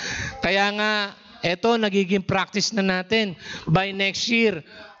 Kaya nga, eto nagiging practice na natin. By next year,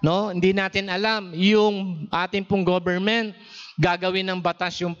 no, hindi natin alam yung ating pong government gagawin ng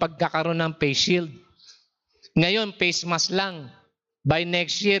batas yung pagkakaroon ng face shield. Ngayon, face mask lang. By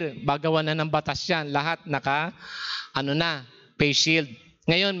next year, bagawan na ng batas yan. Lahat face shield.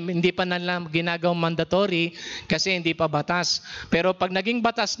 Ngayon, hindi pa na lang ginagawang mandatory kasi hindi pa batas. Pero pag naging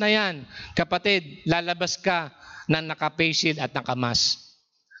batas na yan, kapatid, lalabas ka na naka-face shield at naka-mask.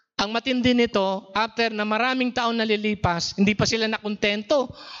 Ang matindi nito, after na maraming taon nalilipas, hindi pa sila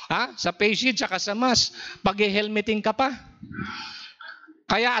nakontento sa face shield at sa mask. Pag-helmeting ka pa.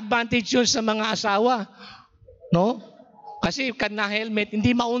 Kaya advantage yun sa mga asawa. No? Kasi kad na-helmet,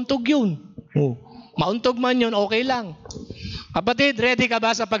 hindi mauntog yun. Mauntog man yun, okay lang. Kapatid, ready ka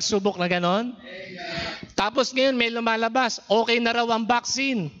ba sa pagsubok na ganon? Tapos ngayon may lumalabas, okay na raw ang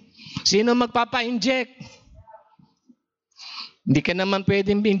vaccine. Sino magpapa-inject? Hindi ka naman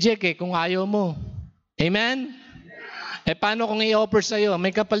pwedeng inject kung ayaw mo. Amen? Paano kung i-offer sa'yo,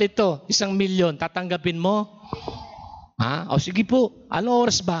 may kapalit to, 1 milyon, tatanggapin mo? O sige po, ano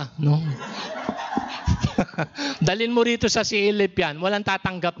oras ba? No? Dalin mo rito sa silip yan, walang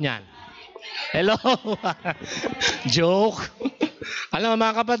tatanggap niyan. Hello? Joke. Alam mo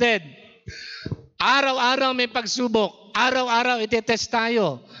mga kapatid, araw-araw may pagsubok, araw-araw itetest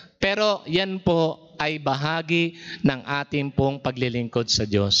tayo. Pero yan po ay bahagi ng ating pong paglilingkod sa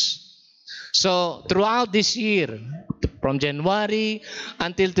Diyos. So, throughout this year, from January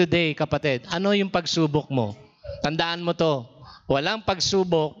until today, kapatid, ano yung pagsubok mo? Tandaan mo to, walang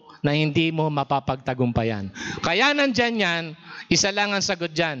pagsubok na hindi mo mapapagtagumpayan. Kaya nandyan yan, isa lang ang sagot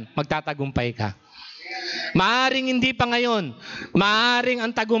dyan, magtatagumpay ka. Maaring hindi pa ngayon, maaring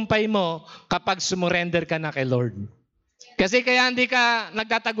ang tagumpay mo kapag sumurrender ka na kay Lord. Kasi kaya hindi ka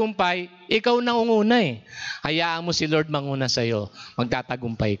nagtatagumpay, ikaw nangunguna eh. Hayaan mo si Lord manguna sa'yo,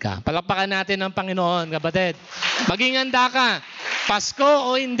 magtatagumpay ka. Palakpakan natin ang Panginoon, kapatid. Maging handa ka, Pasko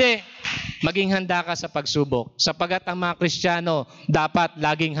o hindi, maging handa ka sa pagsubok. Sapagat ang mga Kristiyano, dapat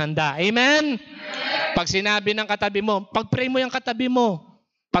laging handa. Amen? Pag sinabi ng katabi mo, pag-pray mo yung katabi mo.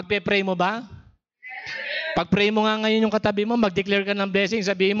 Pag-pray mo ba? Pag-pray mo nga ngayon yung katabi mo, mag-declare ka ng blessing,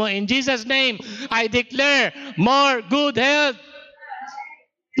 sabihin mo, in Jesus' name, I declare more good health.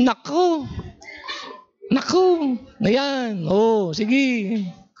 Naku. Ayan. Sige.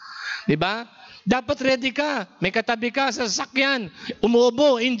 Diba? Dapat ready ka. May katabi ka sa sasakyan.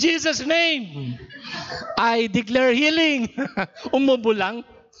 Umuubo. In Jesus' name, I declare healing. Umubo lang.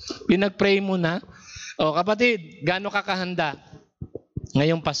 Pinag-pray mo na. Kapatid, gaano ka kahanda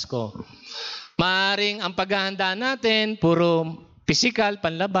ngayong Pasko? Maaring ang paghahanda natin, puro physical,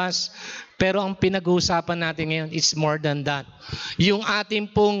 panlabas, Pero ang pinag-uusapan natin ngayon is more than that. Yung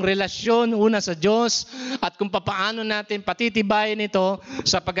ating pong relasyon una sa Diyos at kung paano natin patitibayin ito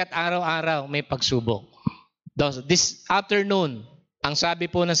sapagkat araw-araw may pagsubok. This afternoon, ang sabi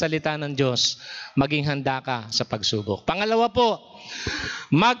po ng salita ng Diyos, maging handa ka sa pagsubok. Pangalawa po,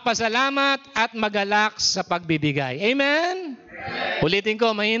 magpasalamat at magalak sa pagbibigay. Amen? Ulitin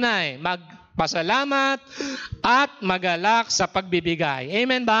ko, mahina eh. Magpasalamat at magalak sa pagbibigay.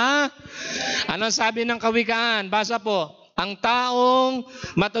 Amen ba? Anong sabi ng kawikaan? Basa po. Ang taong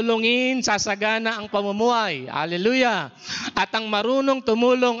matulungin, sasagana ang pamumuhay. Hallelujah. At ang marunong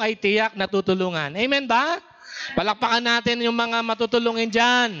tumulong ay tiyak na tutulungan. Amen ba? Palakpakan natin yung mga matutulungin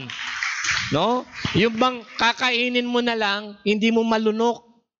dyan. No? Yung bang kakainin mo na lang, hindi mo malunok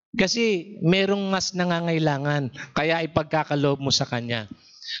kasi merong mas nangangailangan. Kaya ipagkakaloob mo sa kanya.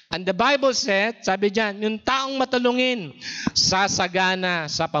 And the Bible said, sabi dyan, yung taong matulungin, sasagana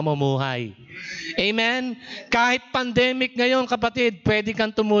sa pamumuhay. Amen? Kahit pandemic ngayon, kapatid, pwede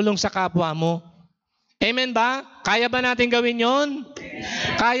kang tumulong sa kapwa mo. Amen ba? Kaya ba natin gawin yon?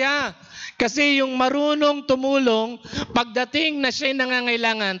 Kaya. Kasi yung marunong tumulong, pagdating na siya'y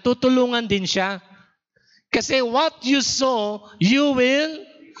nangangailangan, tutulungan din siya. Kasi what you sow, you will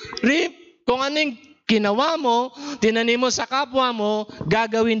reap. Kung anong ginawa mo, tinanim mo sa kapwa mo,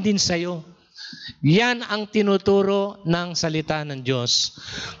 gagawin din sa'yo. Yan ang tinuturo ng salita ng Diyos.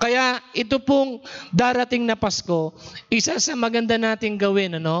 Kaya ito pong darating na Pasko, isa sa maganda nating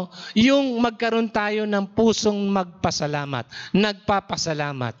gawin, yung magkaroon tayo ng pusong magpasalamat,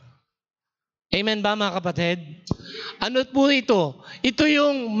 nagpapasalamat. Amen ba mga kapatid? Ano po ito? Ito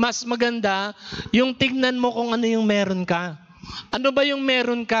yung mas maganda, yung tignan mo kung ano yung meron ka. Ano ba yung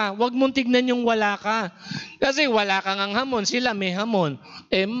meron ka? Huwag mong tignan yung wala ka. Kasi wala kang ang hamon, sila may hamon.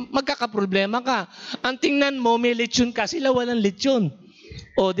 Magkakaproblema ka. Ang tingnan mo, may lechon ka, sila walang lechon.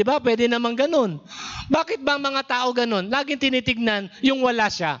 O, di ba? Pwede naman ganun. Bakit ba mga tao ganun? Laging tinitignan yung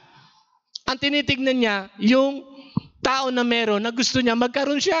wala siya. Ang tinitignan niya, yung tao na meron, na gusto niya,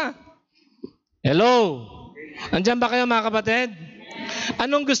 magkaroon siya. Hello? Andiyan ba kayo mga kapatid?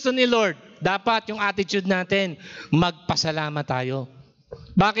 Anong gusto ni Lord? Dapat yung attitude natin, magpasalamat tayo.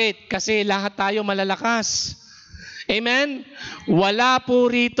 Bakit? Kasi lahat tayo malalakas. Amen? Wala po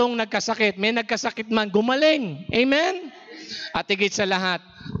ritong nagkasakit. May nagkasakit man, gumaling. Amen? At higit sa lahat,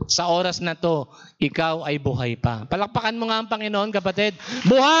 sa oras na to, ikaw ay buhay pa. Palakpakan mo nga ang Panginoon, kapatid.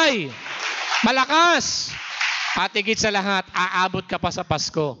 Buhay! Malakas! At higit sa lahat, aabot ka pa sa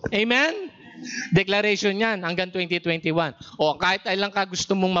Pasko. Amen? Declaration yan hanggang 2021. O kahit ilang ka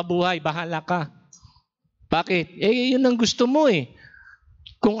gusto mong mabuhay, bahala ka. Bakit? Yun ang gusto mo eh.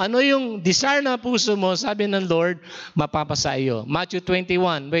 Kung ano yung desire na puso mo, sabi ng Lord, mapapasa iyo. Matthew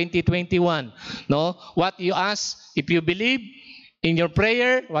 20:21. No? What you ask, if you believe in your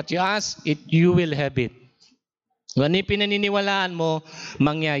prayer, what you ask, you will have it. Kung ano yung pinaniniwalaan mo,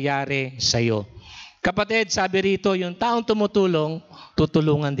 mangyayari sa iyo. Kapatid, sabi rito, yung taong tumutulong,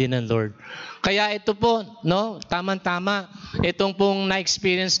 tutulungan din ng Lord. Kaya ito po, tama-tama, itong pong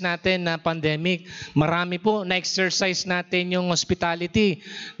na-experience natin na pandemic, marami po na-exercise natin yung hospitality.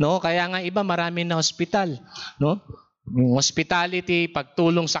 Kaya nga iba, marami na hospital. Yung hospitality,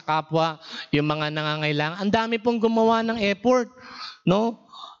 pagtulong sa kapwa, yung mga nangangailangan. Ang dami pong gumawa ng effort.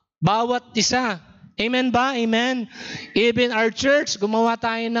 Bawat isa. Amen ba? Amen. Even our church, gumawa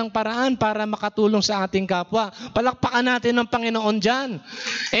tayo ng paraan para makatulong sa ating kapwa. Palakpakan natin ng Panginoon dyan.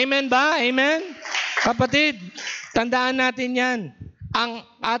 Amen ba? Amen? Kapatid, tandaan natin yan. Ang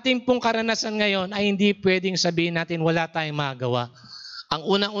ating pong karanasan ngayon ay hindi pwedeng sabihin natin wala tayong magagawa. Ang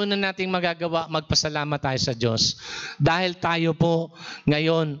unang-una nating magagawa, magpasalamat tayo sa Diyos. Dahil tayo po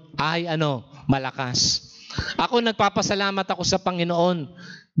ngayon ay malakas. Ako nagpapasalamat ako sa Panginoon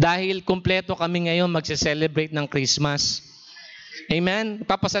dahil kumpleto kami ngayon magse-celebrate ng Christmas. Amen?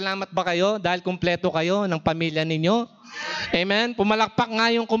 Papasalamat ba kayo dahil kumpleto kayo ng pamilya ninyo? Amen? Pumalakpak nga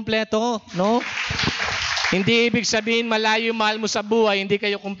yung kumpleto, Hindi ibig sabihin malayo mahal mo sa buhay, hindi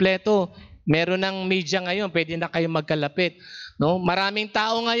kayo kumpleto. Meron ng media ngayon, pwede na kayo magkalapit. Maraming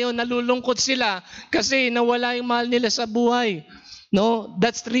tao ngayon, nalulungkot sila kasi nawala yung mahal nila sa buhay.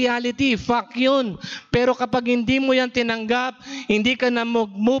 That's reality, fact yun. Pero kapag hindi mo yan tinanggap, hindi ka na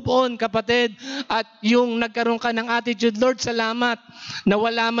move on, kapatid, at yung nagkaroon ka ng attitude, Lord, salamat,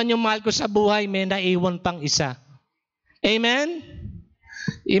 nawala man yung mahal ko sa buhay, may naiwan pang isa. Amen?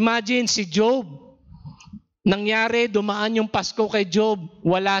 Imagine si Job, nangyari, dumaan yung Pasko kay Job,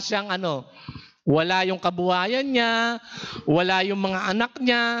 wala siyang wala yung kabuhayan niya, wala yung mga anak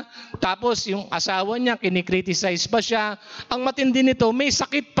niya, tapos yung asawa niya, kinikriticize pa siya. Ang matindi nito, may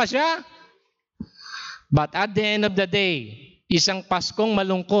sakit pa siya. But at the end of the day, isang Paskong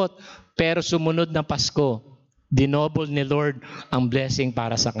malungkot, Pero sumunod na Pasko, dinobol ni Lord ang blessing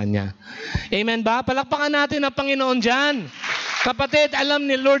para sa kanya. Amen ba? Palakpakan natin ang Panginoon dyan. Kapatid, alam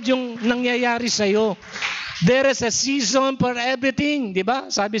ni Lord yung nangyayari sa'yo. There is a season for everything, di ba?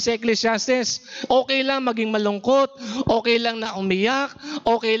 Sabi sa Ecclesiastes, okay lang maging malungkot, okay lang na umiyak,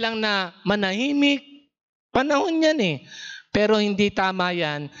 okay lang na manahimik. Panahon yan eh. Pero hindi tama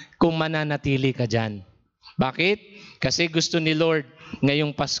yan kung mananatili ka dyan. Bakit? Kasi gusto ni Lord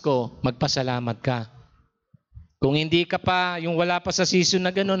ngayong Pasko, magpasalamat ka. Kung hindi ka pa, yung wala pa sa season na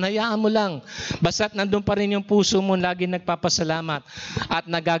gano'n, hayaan mo lang. Basta't nandun pa rin yung puso mo, lagi nagpapasalamat at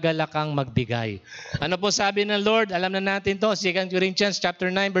nagagalak kang magbigay. Ano po sabi ng Lord? Alam na natin to, 2 Corinthians chapter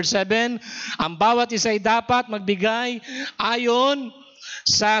 9 verse 7. Ang bawat isa ay dapat magbigay ayon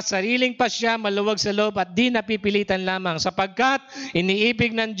sa sariling pasya, maluwag sa loob at di napipilitan lamang, sapagkat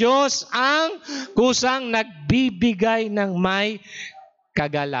iniibig ng Diyos ang kusang nagbibigay ng may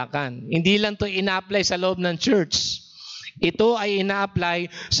kagalakan. Hindi lang to ina-apply sa loob ng church. Ito ay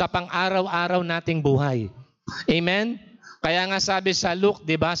ina-apply sa pang-araw-araw nating buhay. Amen? Kaya nga sabi sa Luke,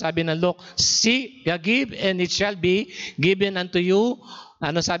 di ba? Sabi ng Luke, give and it shall be given unto you.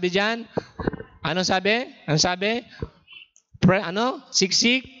 Ano sabi diyan? Ano sabi? Ano sabi?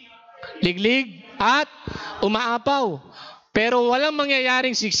 Siksik, liglig, at umaapaw. Pero walang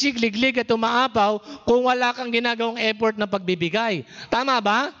mangyayaring siksik, liglig at umaapaw kung wala kang ginagawang effort na pagbibigay. Tama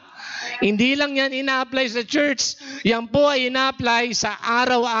ba? Hindi lang yan ina-apply sa church. Yan po ay ina-apply sa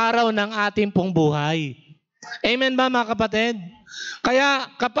araw-araw ng ating pong buhay. Amen ba mga kapatid? Kaya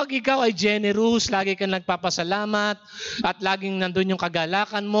kapag ikaw ay generous, lagi kang nagpapasalamat at laging nandun yung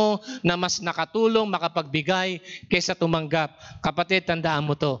kagalakan mo na mas nakatulong, makapagbigay kaysa tumanggap. Kapatid, tandaan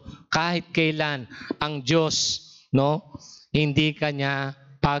mo to, kahit kailan ang Diyos, hindi kanya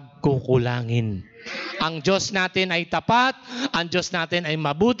pagkukulangin. Ang Diyos natin ay tapat, ang Diyos natin ay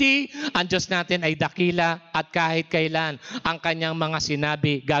mabuti, ang Diyos natin ay dakila, at kahit kailan ang kanyang mga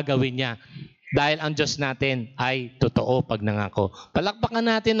sinabi gagawin niya. Dahil ang Diyos natin ay totoo pag nangako. Palakpakan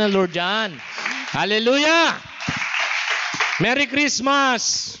natin ang Lord dyan. Hallelujah! Merry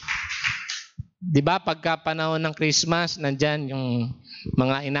Christmas! Diba pagka panahon ng Christmas, nandyan yung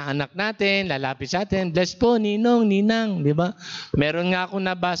mga inaanak natin, lalapit sa atin, bless po, ninong, ninang, diba? Meron nga ako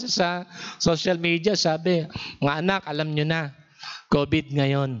nabasa sa social media, sabi, mga anak, alam nyo na, COVID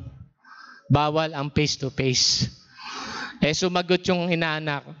ngayon. Bawal ang face-to-face. Sumagot yung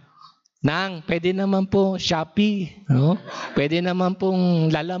inaanak, Nang, pwede naman po Shopee, Pwede naman pong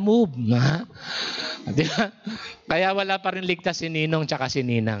Lalamove, Diba? Kaya wala pa rin ligtas si Ninong tsaka si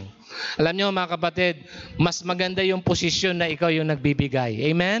Ninang. Alam nyo mga kapatid, mas maganda yung posisyon na ikaw yung nagbibigay.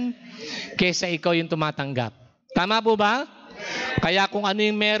 Amen? Kesa ikaw yung tumatanggap. Tama po ba? Kaya kung ano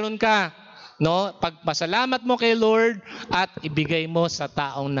yung meron ka, pagpasalamat mo kay Lord at ibigay mo sa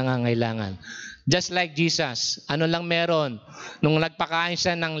taong nangangailangan. Just like Jesus, ano lang meron? Nung nagpakain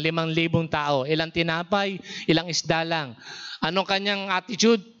siya ng 5,000 tao, ilang tinapay, ilang isda lang. Anong kanyang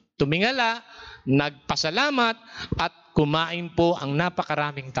attitude? Tumingala, nagpasalamat, at kumain po ang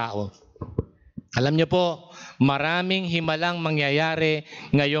napakaraming tao. Alam niyo po, maraming himalang mangyayari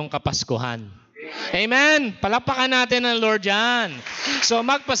ngayong Kapaskuhan. Amen! Palakpakan natin ang Lord yan. So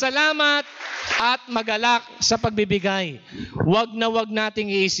magpasalamat at magalak sa pagbibigay. Huwag na huwag nating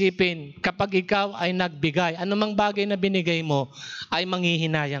iisipin kapag ikaw ay nagbigay, anumang bagay na binigay mo ay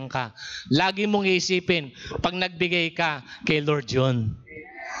manghihinayang ka. Lagi mong iisipin, pag nagbigay ka, kay Lord yun.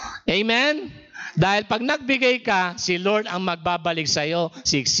 Amen? Dahil pag nagbigay ka, si Lord ang magbabalik sa iyo,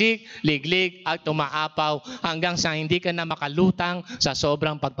 siksik, liglig, at tumaapaw hanggang sa hindi ka na makalutang sa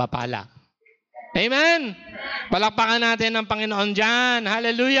sobrang pagpapala. Amen? Palakpakan natin ang Panginoon dyan.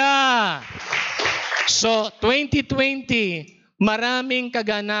 Hallelujah! So, 2020, maraming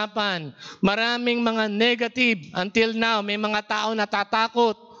kaganapan, maraming mga negative. Until now, may mga tao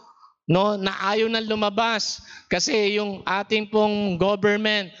natatakot, na ayaw na lumabas. Kasi yung ating pong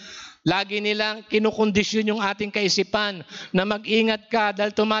government, lagi nilang kinukondisyon yung ating kaisipan na mag-ingat ka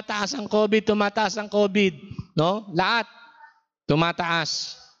dahil tumataas ang COVID. Lahat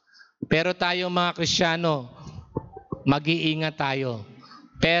tumataas. Pero tayo mga Kristiyano, mag-iingat tayo.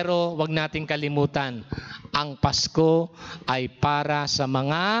 Pero wag nating kalimutan, ang Pasko ay para sa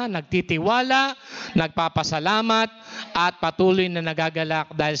mga nagtitiwala, nagpapasalamat, at patuloy na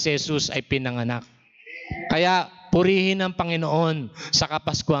nagagalak dahil si Jesus ay pinanganak. Kaya purihin ang Panginoon sa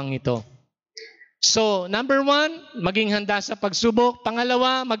Kapaskuhang ito. So, number 1, maging handa sa pagsubok.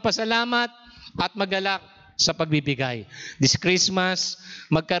 Pangalawa, magpasalamat at magalak sa pagbibigay. This Christmas,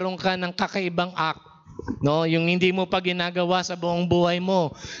 magkaroon ka ng kakaibang act. Yung hindi mo pa ginagawa sa buong buhay mo,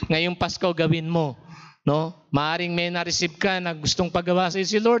 ngayong Pasko gawin mo. No? Maaring may na-receive ka na gustong pagawa sa'yo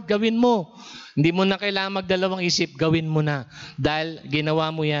si Lord, gawin mo. Hindi mo na kailangan magdalawang isip, gawin mo na. Dahil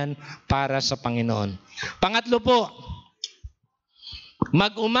ginawa mo yan para sa Panginoon. Pangatlo po,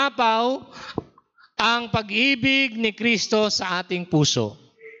 mag-umapaw ang pag-ibig ni Kristo sa ating puso.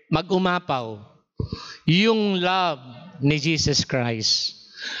 Mag-umapaw yung love ni Jesus Christ.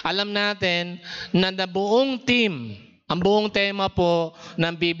 Alam natin na buong team, ang buong tema po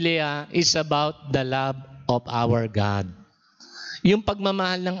ng Biblia is about the love of our God. Yung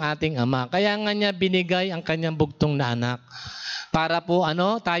pagmamahal ng ating Ama. Kaya nga niya binigay ang kanyang bugtong na anak. Para po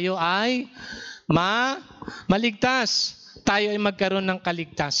tayo ay maligtas. Tayo ay magkaroon ng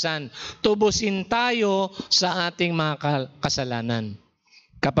kaligtasan. Tubusin tayo sa ating mga kasalanan.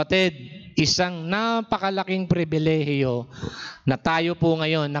 Kapatid, isang napakalaking pribilehiyo na tayo po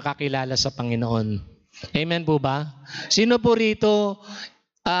ngayon nakakilala sa Panginoon. Amen po ba? Sino po rito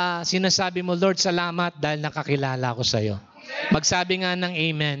sinasabi mo, Lord, salamat dahil nakakilala ko sa iyo? Magsabi nga ng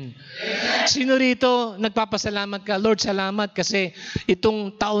amen. Sino rito nagpapasalamat ka, Lord, salamat kasi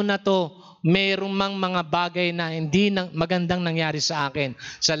itong taon na to, mayroong mga bagay na hindi magandang nangyari sa akin.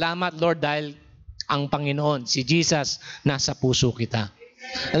 Salamat, Lord, dahil ang Panginoon, si Jesus, nasa puso kita.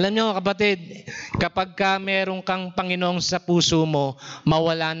 Alam niyo kapatid, kapag meron kang Panginoon sa puso mo,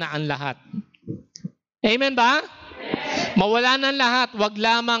 mawala na ang lahat. Amen ba? Mawala na ang lahat, wag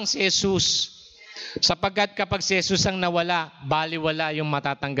lamang si Jesus. Sapagkat kapag si Jesus ang nawala, baliwala yung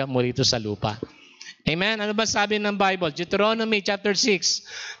matatanggap mo rito sa lupa. Amen? Ano ba sabi ng Bible? Deuteronomy chapter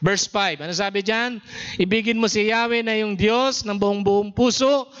 6, verse 5. Ano sabi dyan? Ibigin mo si Yahweh na yung Diyos ng buong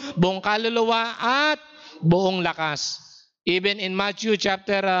puso, buong kaluluwa at buong lakas. Even in Matthew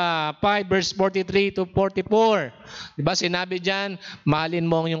chapter 5 verse 43 to 44. Diba sinabi diyan, mahalin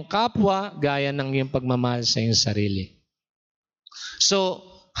mo ang iyong kapwa gaya ng iyong pagmamahal sa iyong sarili. So,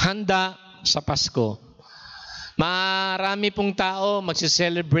 handa sa Pasko. Marami pong tao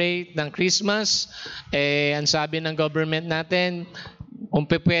magse-celebrate ng Christmas. Ang sabi ng government natin, kung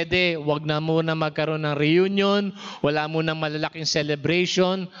pwede, wag na muna magkaroon ng reunion, wala muna malalaking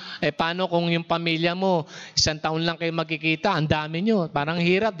celebration. Paano kung yung pamilya mo, isang taon lang kayo magkikita, ang dami nyo. Parang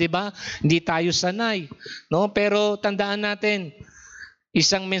hirap, di ba? Hindi tayo sanay. No? Pero tandaan natin,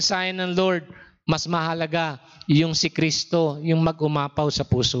 isang mensahe ng Lord, mas mahalaga yung si Kristo, yung mag-umapaw sa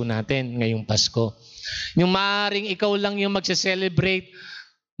puso natin ngayong Pasko. Yung maaaring ikaw lang yung magse-celebrate,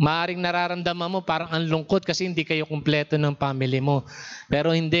 maaaring nararamdaman mo parang ang lungkot kasi hindi kayo kumpleto ng family mo.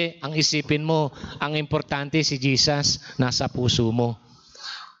 Pero hindi, ang isipin mo, ang importante si Jesus nasa puso mo.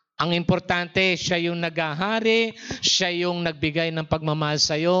 Ang importante, siya yung naghahari, siya yung nagbigay ng pagmamahal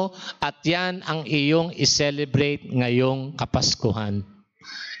sa iyo, at yan ang iyong i-celebrate ngayong Kapaskuhan.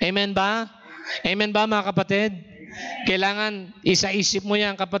 Amen ba? Amen ba mga kapatid? Kailangan isaisip mo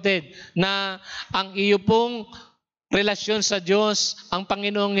yan kapatid, na ang iyo pong relasyon sa Diyos, ang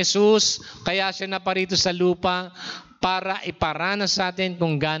Panginoong Yesus, kaya siya naparito sa lupa para iparanas sa atin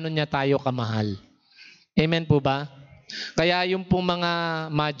kung gaano niya tayo kamahal. Amen po ba? Kaya yung pong mga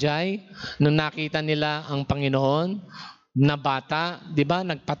Magi, nung nakita nila ang Panginoon na bata, di ba,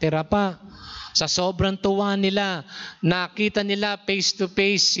 nagpatira pa. Sa sobrang tuwa nila, nakita nila face to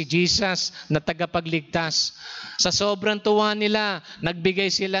face si Jesus na tagapagligtas. Sa sobrang tuwa nila, nagbigay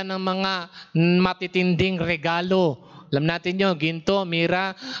sila ng mga matitinding regalo. Alam natin nyo, ginto,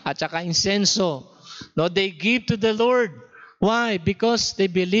 mira, at saka insenso. No, they give to the Lord. Why? Because they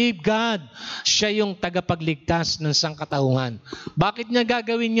believe God. Siya yung tagapagligtas ng sangkatauhan. Bakit niya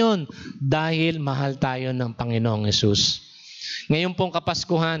gagawin yon? Dahil mahal tayo ng Panginoong Yesus. Ngayon pong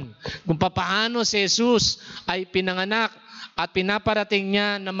Kapaskuhan, kung papaano si Jesus ay pinanganak at pinaparating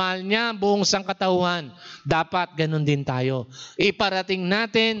niya na mahal niya buong sangkatauhan, dapat ganun din tayo. Iparating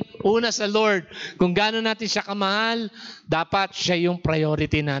natin una sa Lord. Kung gano'n natin siya kamahal, dapat siya yung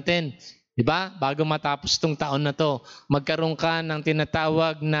priority natin. Diba? Bago matapos tong taon na to, magkaroon ka ng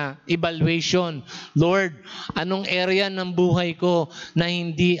tinatawag na evaluation. Lord, anong area ng buhay ko na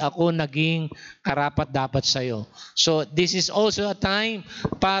hindi ako naging karapat-dapat sa'yo? So, this is also a time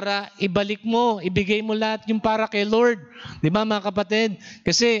para ibalik mo, ibigay mo lahat yung para kay Lord. Diba mga kapatid?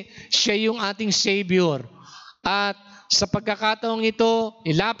 Kasi siya yung ating Savior. At sa pagkakataong ito,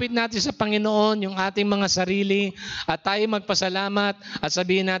 ilapit natin sa Panginoon yung ating mga sarili at tayo magpasalamat at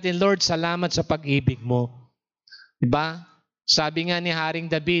sabihin natin, Lord, salamat sa pag-ibig mo. Diba? Sabi nga ni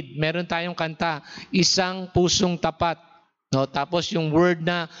Haring David, meron tayong kanta, isang pusong tapat. No? Tapos yung word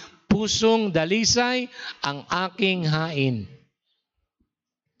na, pusong dalisay ang aking hain.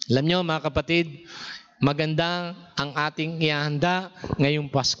 Alam nyo mga kapatid, magandang ang ating ihanda ngayong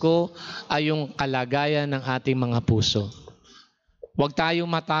Pasko ay yung kalagayan ng ating mga puso. Huwag tayong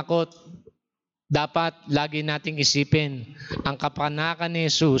matakot dapat lagi nating isipin, ang kapanakan ni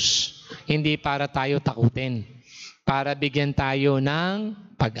Jesus, hindi para tayo takutin. Para bigyan tayo ng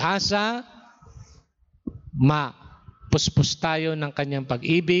pag-asa, mapuspos tayo ng kanyang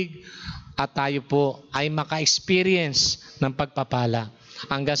pag-ibig, at tayo po ay maka-experience ng pagpapala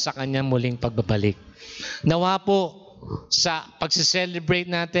hanggang sa kanyang muling pagbabalik. Nawa po, sa pagse-celebrate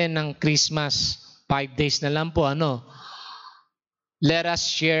natin ng Christmas, 5 days na lang po, let us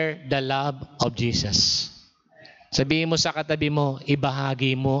share the love of Jesus. Sabihin mo sa katabi mo,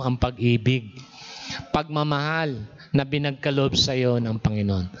 ibahagi mo ang pag-ibig, pagmamahal na binagkaloob sa iyo ng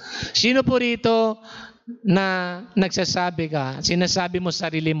Panginoon. Sino po rito na sinasabi mo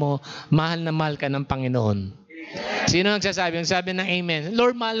sa sarili mo, mahal na mahal ka ng Panginoon? Sino nagsasabi? Ang sabi ng amen.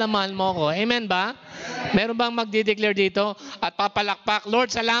 Lord, mahal na mahal mo ako. Amen ba? Meron bang magdi-declare dito at papalakpak,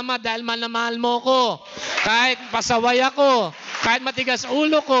 Lord, salamat dahil mahal na mahal mo ako. Kahit pasaway ako, kahit matigas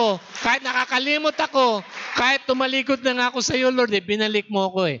ulo ko, kahit nakakalimot ako, kahit tumalikod na nga ako sa iyo, Lord, binalik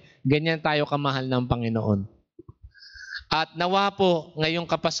mo ako . Ganyan tayo kamahal ng Panginoon. At nawa po, ngayong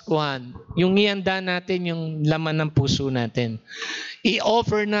Kapaskuhan, yung ihanda natin yung laman ng puso natin.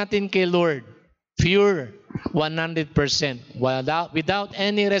 I-offer natin kay Lord, pure, 100%, without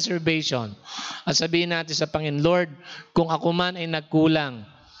any reservation. At sabihin natin sa Panginoon, Lord, kung ako man ay nagkulang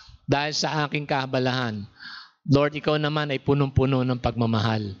dahil sa aking kaabalahan, Lord, ikaw naman ay punong-puno ng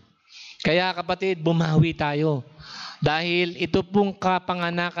pagmamahal. Kaya kapatid, bumawi tayo. Dahil ito pong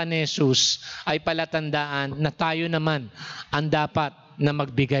kapanganakan ni Jesus ay palatandaan na tayo naman ang dapat na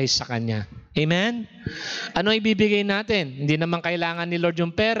magbigay sa Kanya. Amen? Ano ibibigay natin? Hindi naman kailangan ni Lord yung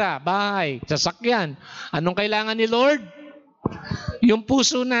pera, bahay, sasakyan. Anong kailangan ni Lord? Yung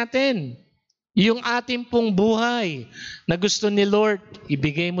puso natin. Yung ating pong buhay na gusto ni Lord,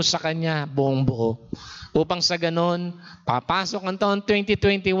 ibigay mo sa Kanya buong buo. Upang sa ganon, papasok ang taon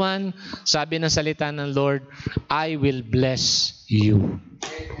 2021, sabi ng salita ng Lord, I will bless you.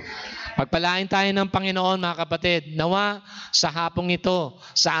 Pagpalain tayo ng Panginoon, mga kapatid. Nawa sa hapong ito,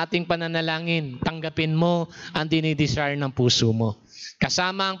 sa ating pananalangin, tanggapin mo ang dinidesire ng puso mo.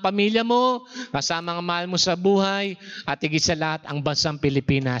 Kasama ang pamilya mo, kasama ang mahal mo sa buhay, at higit sa lahat ang bansang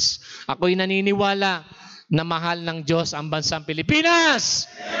Pilipinas. Ako'y naniniwala na mahal ng Diyos ang bansang Pilipinas.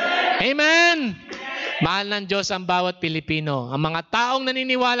 Amen! Mahal ng Diyos ang bawat Pilipino. Ang mga taong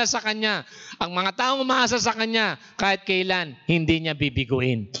naniniwala sa Kanya, ang mga taong umaasa sa Kanya, kahit kailan, hindi niya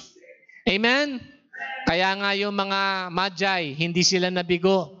bibiguin. Amen? Kaya nga yung mga Magi, hindi sila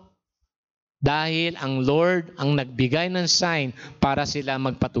nabigo. Dahil ang Lord ang nagbigay ng sign para sila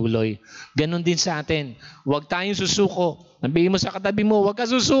magpatuloy. Ganon din sa atin. Huwag tayong susuko. Sabihin mo sa katabi mo, huwag ka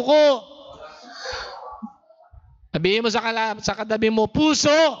susuko. Sabihin mo sa katabi mo, puso.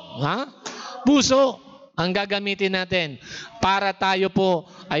 Puso ang gagamitin natin para tayo po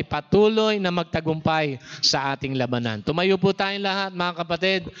ay patuloy na magtagumpay sa ating labanan. Tumayo po tayong lahat, mga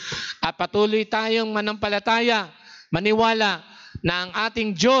kapatid, at patuloy tayong manampalataya, maniwala na ang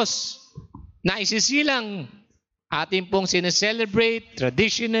ating Diyos na isisilang ating pong sineselebrate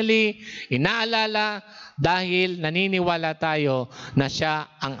traditionally, inaalala, dahil naniniwala tayo na siya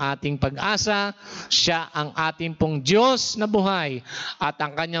ang ating pag-asa, siya ang ating pong Diyos na buhay, at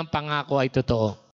ang kanyang pangako ay totoo.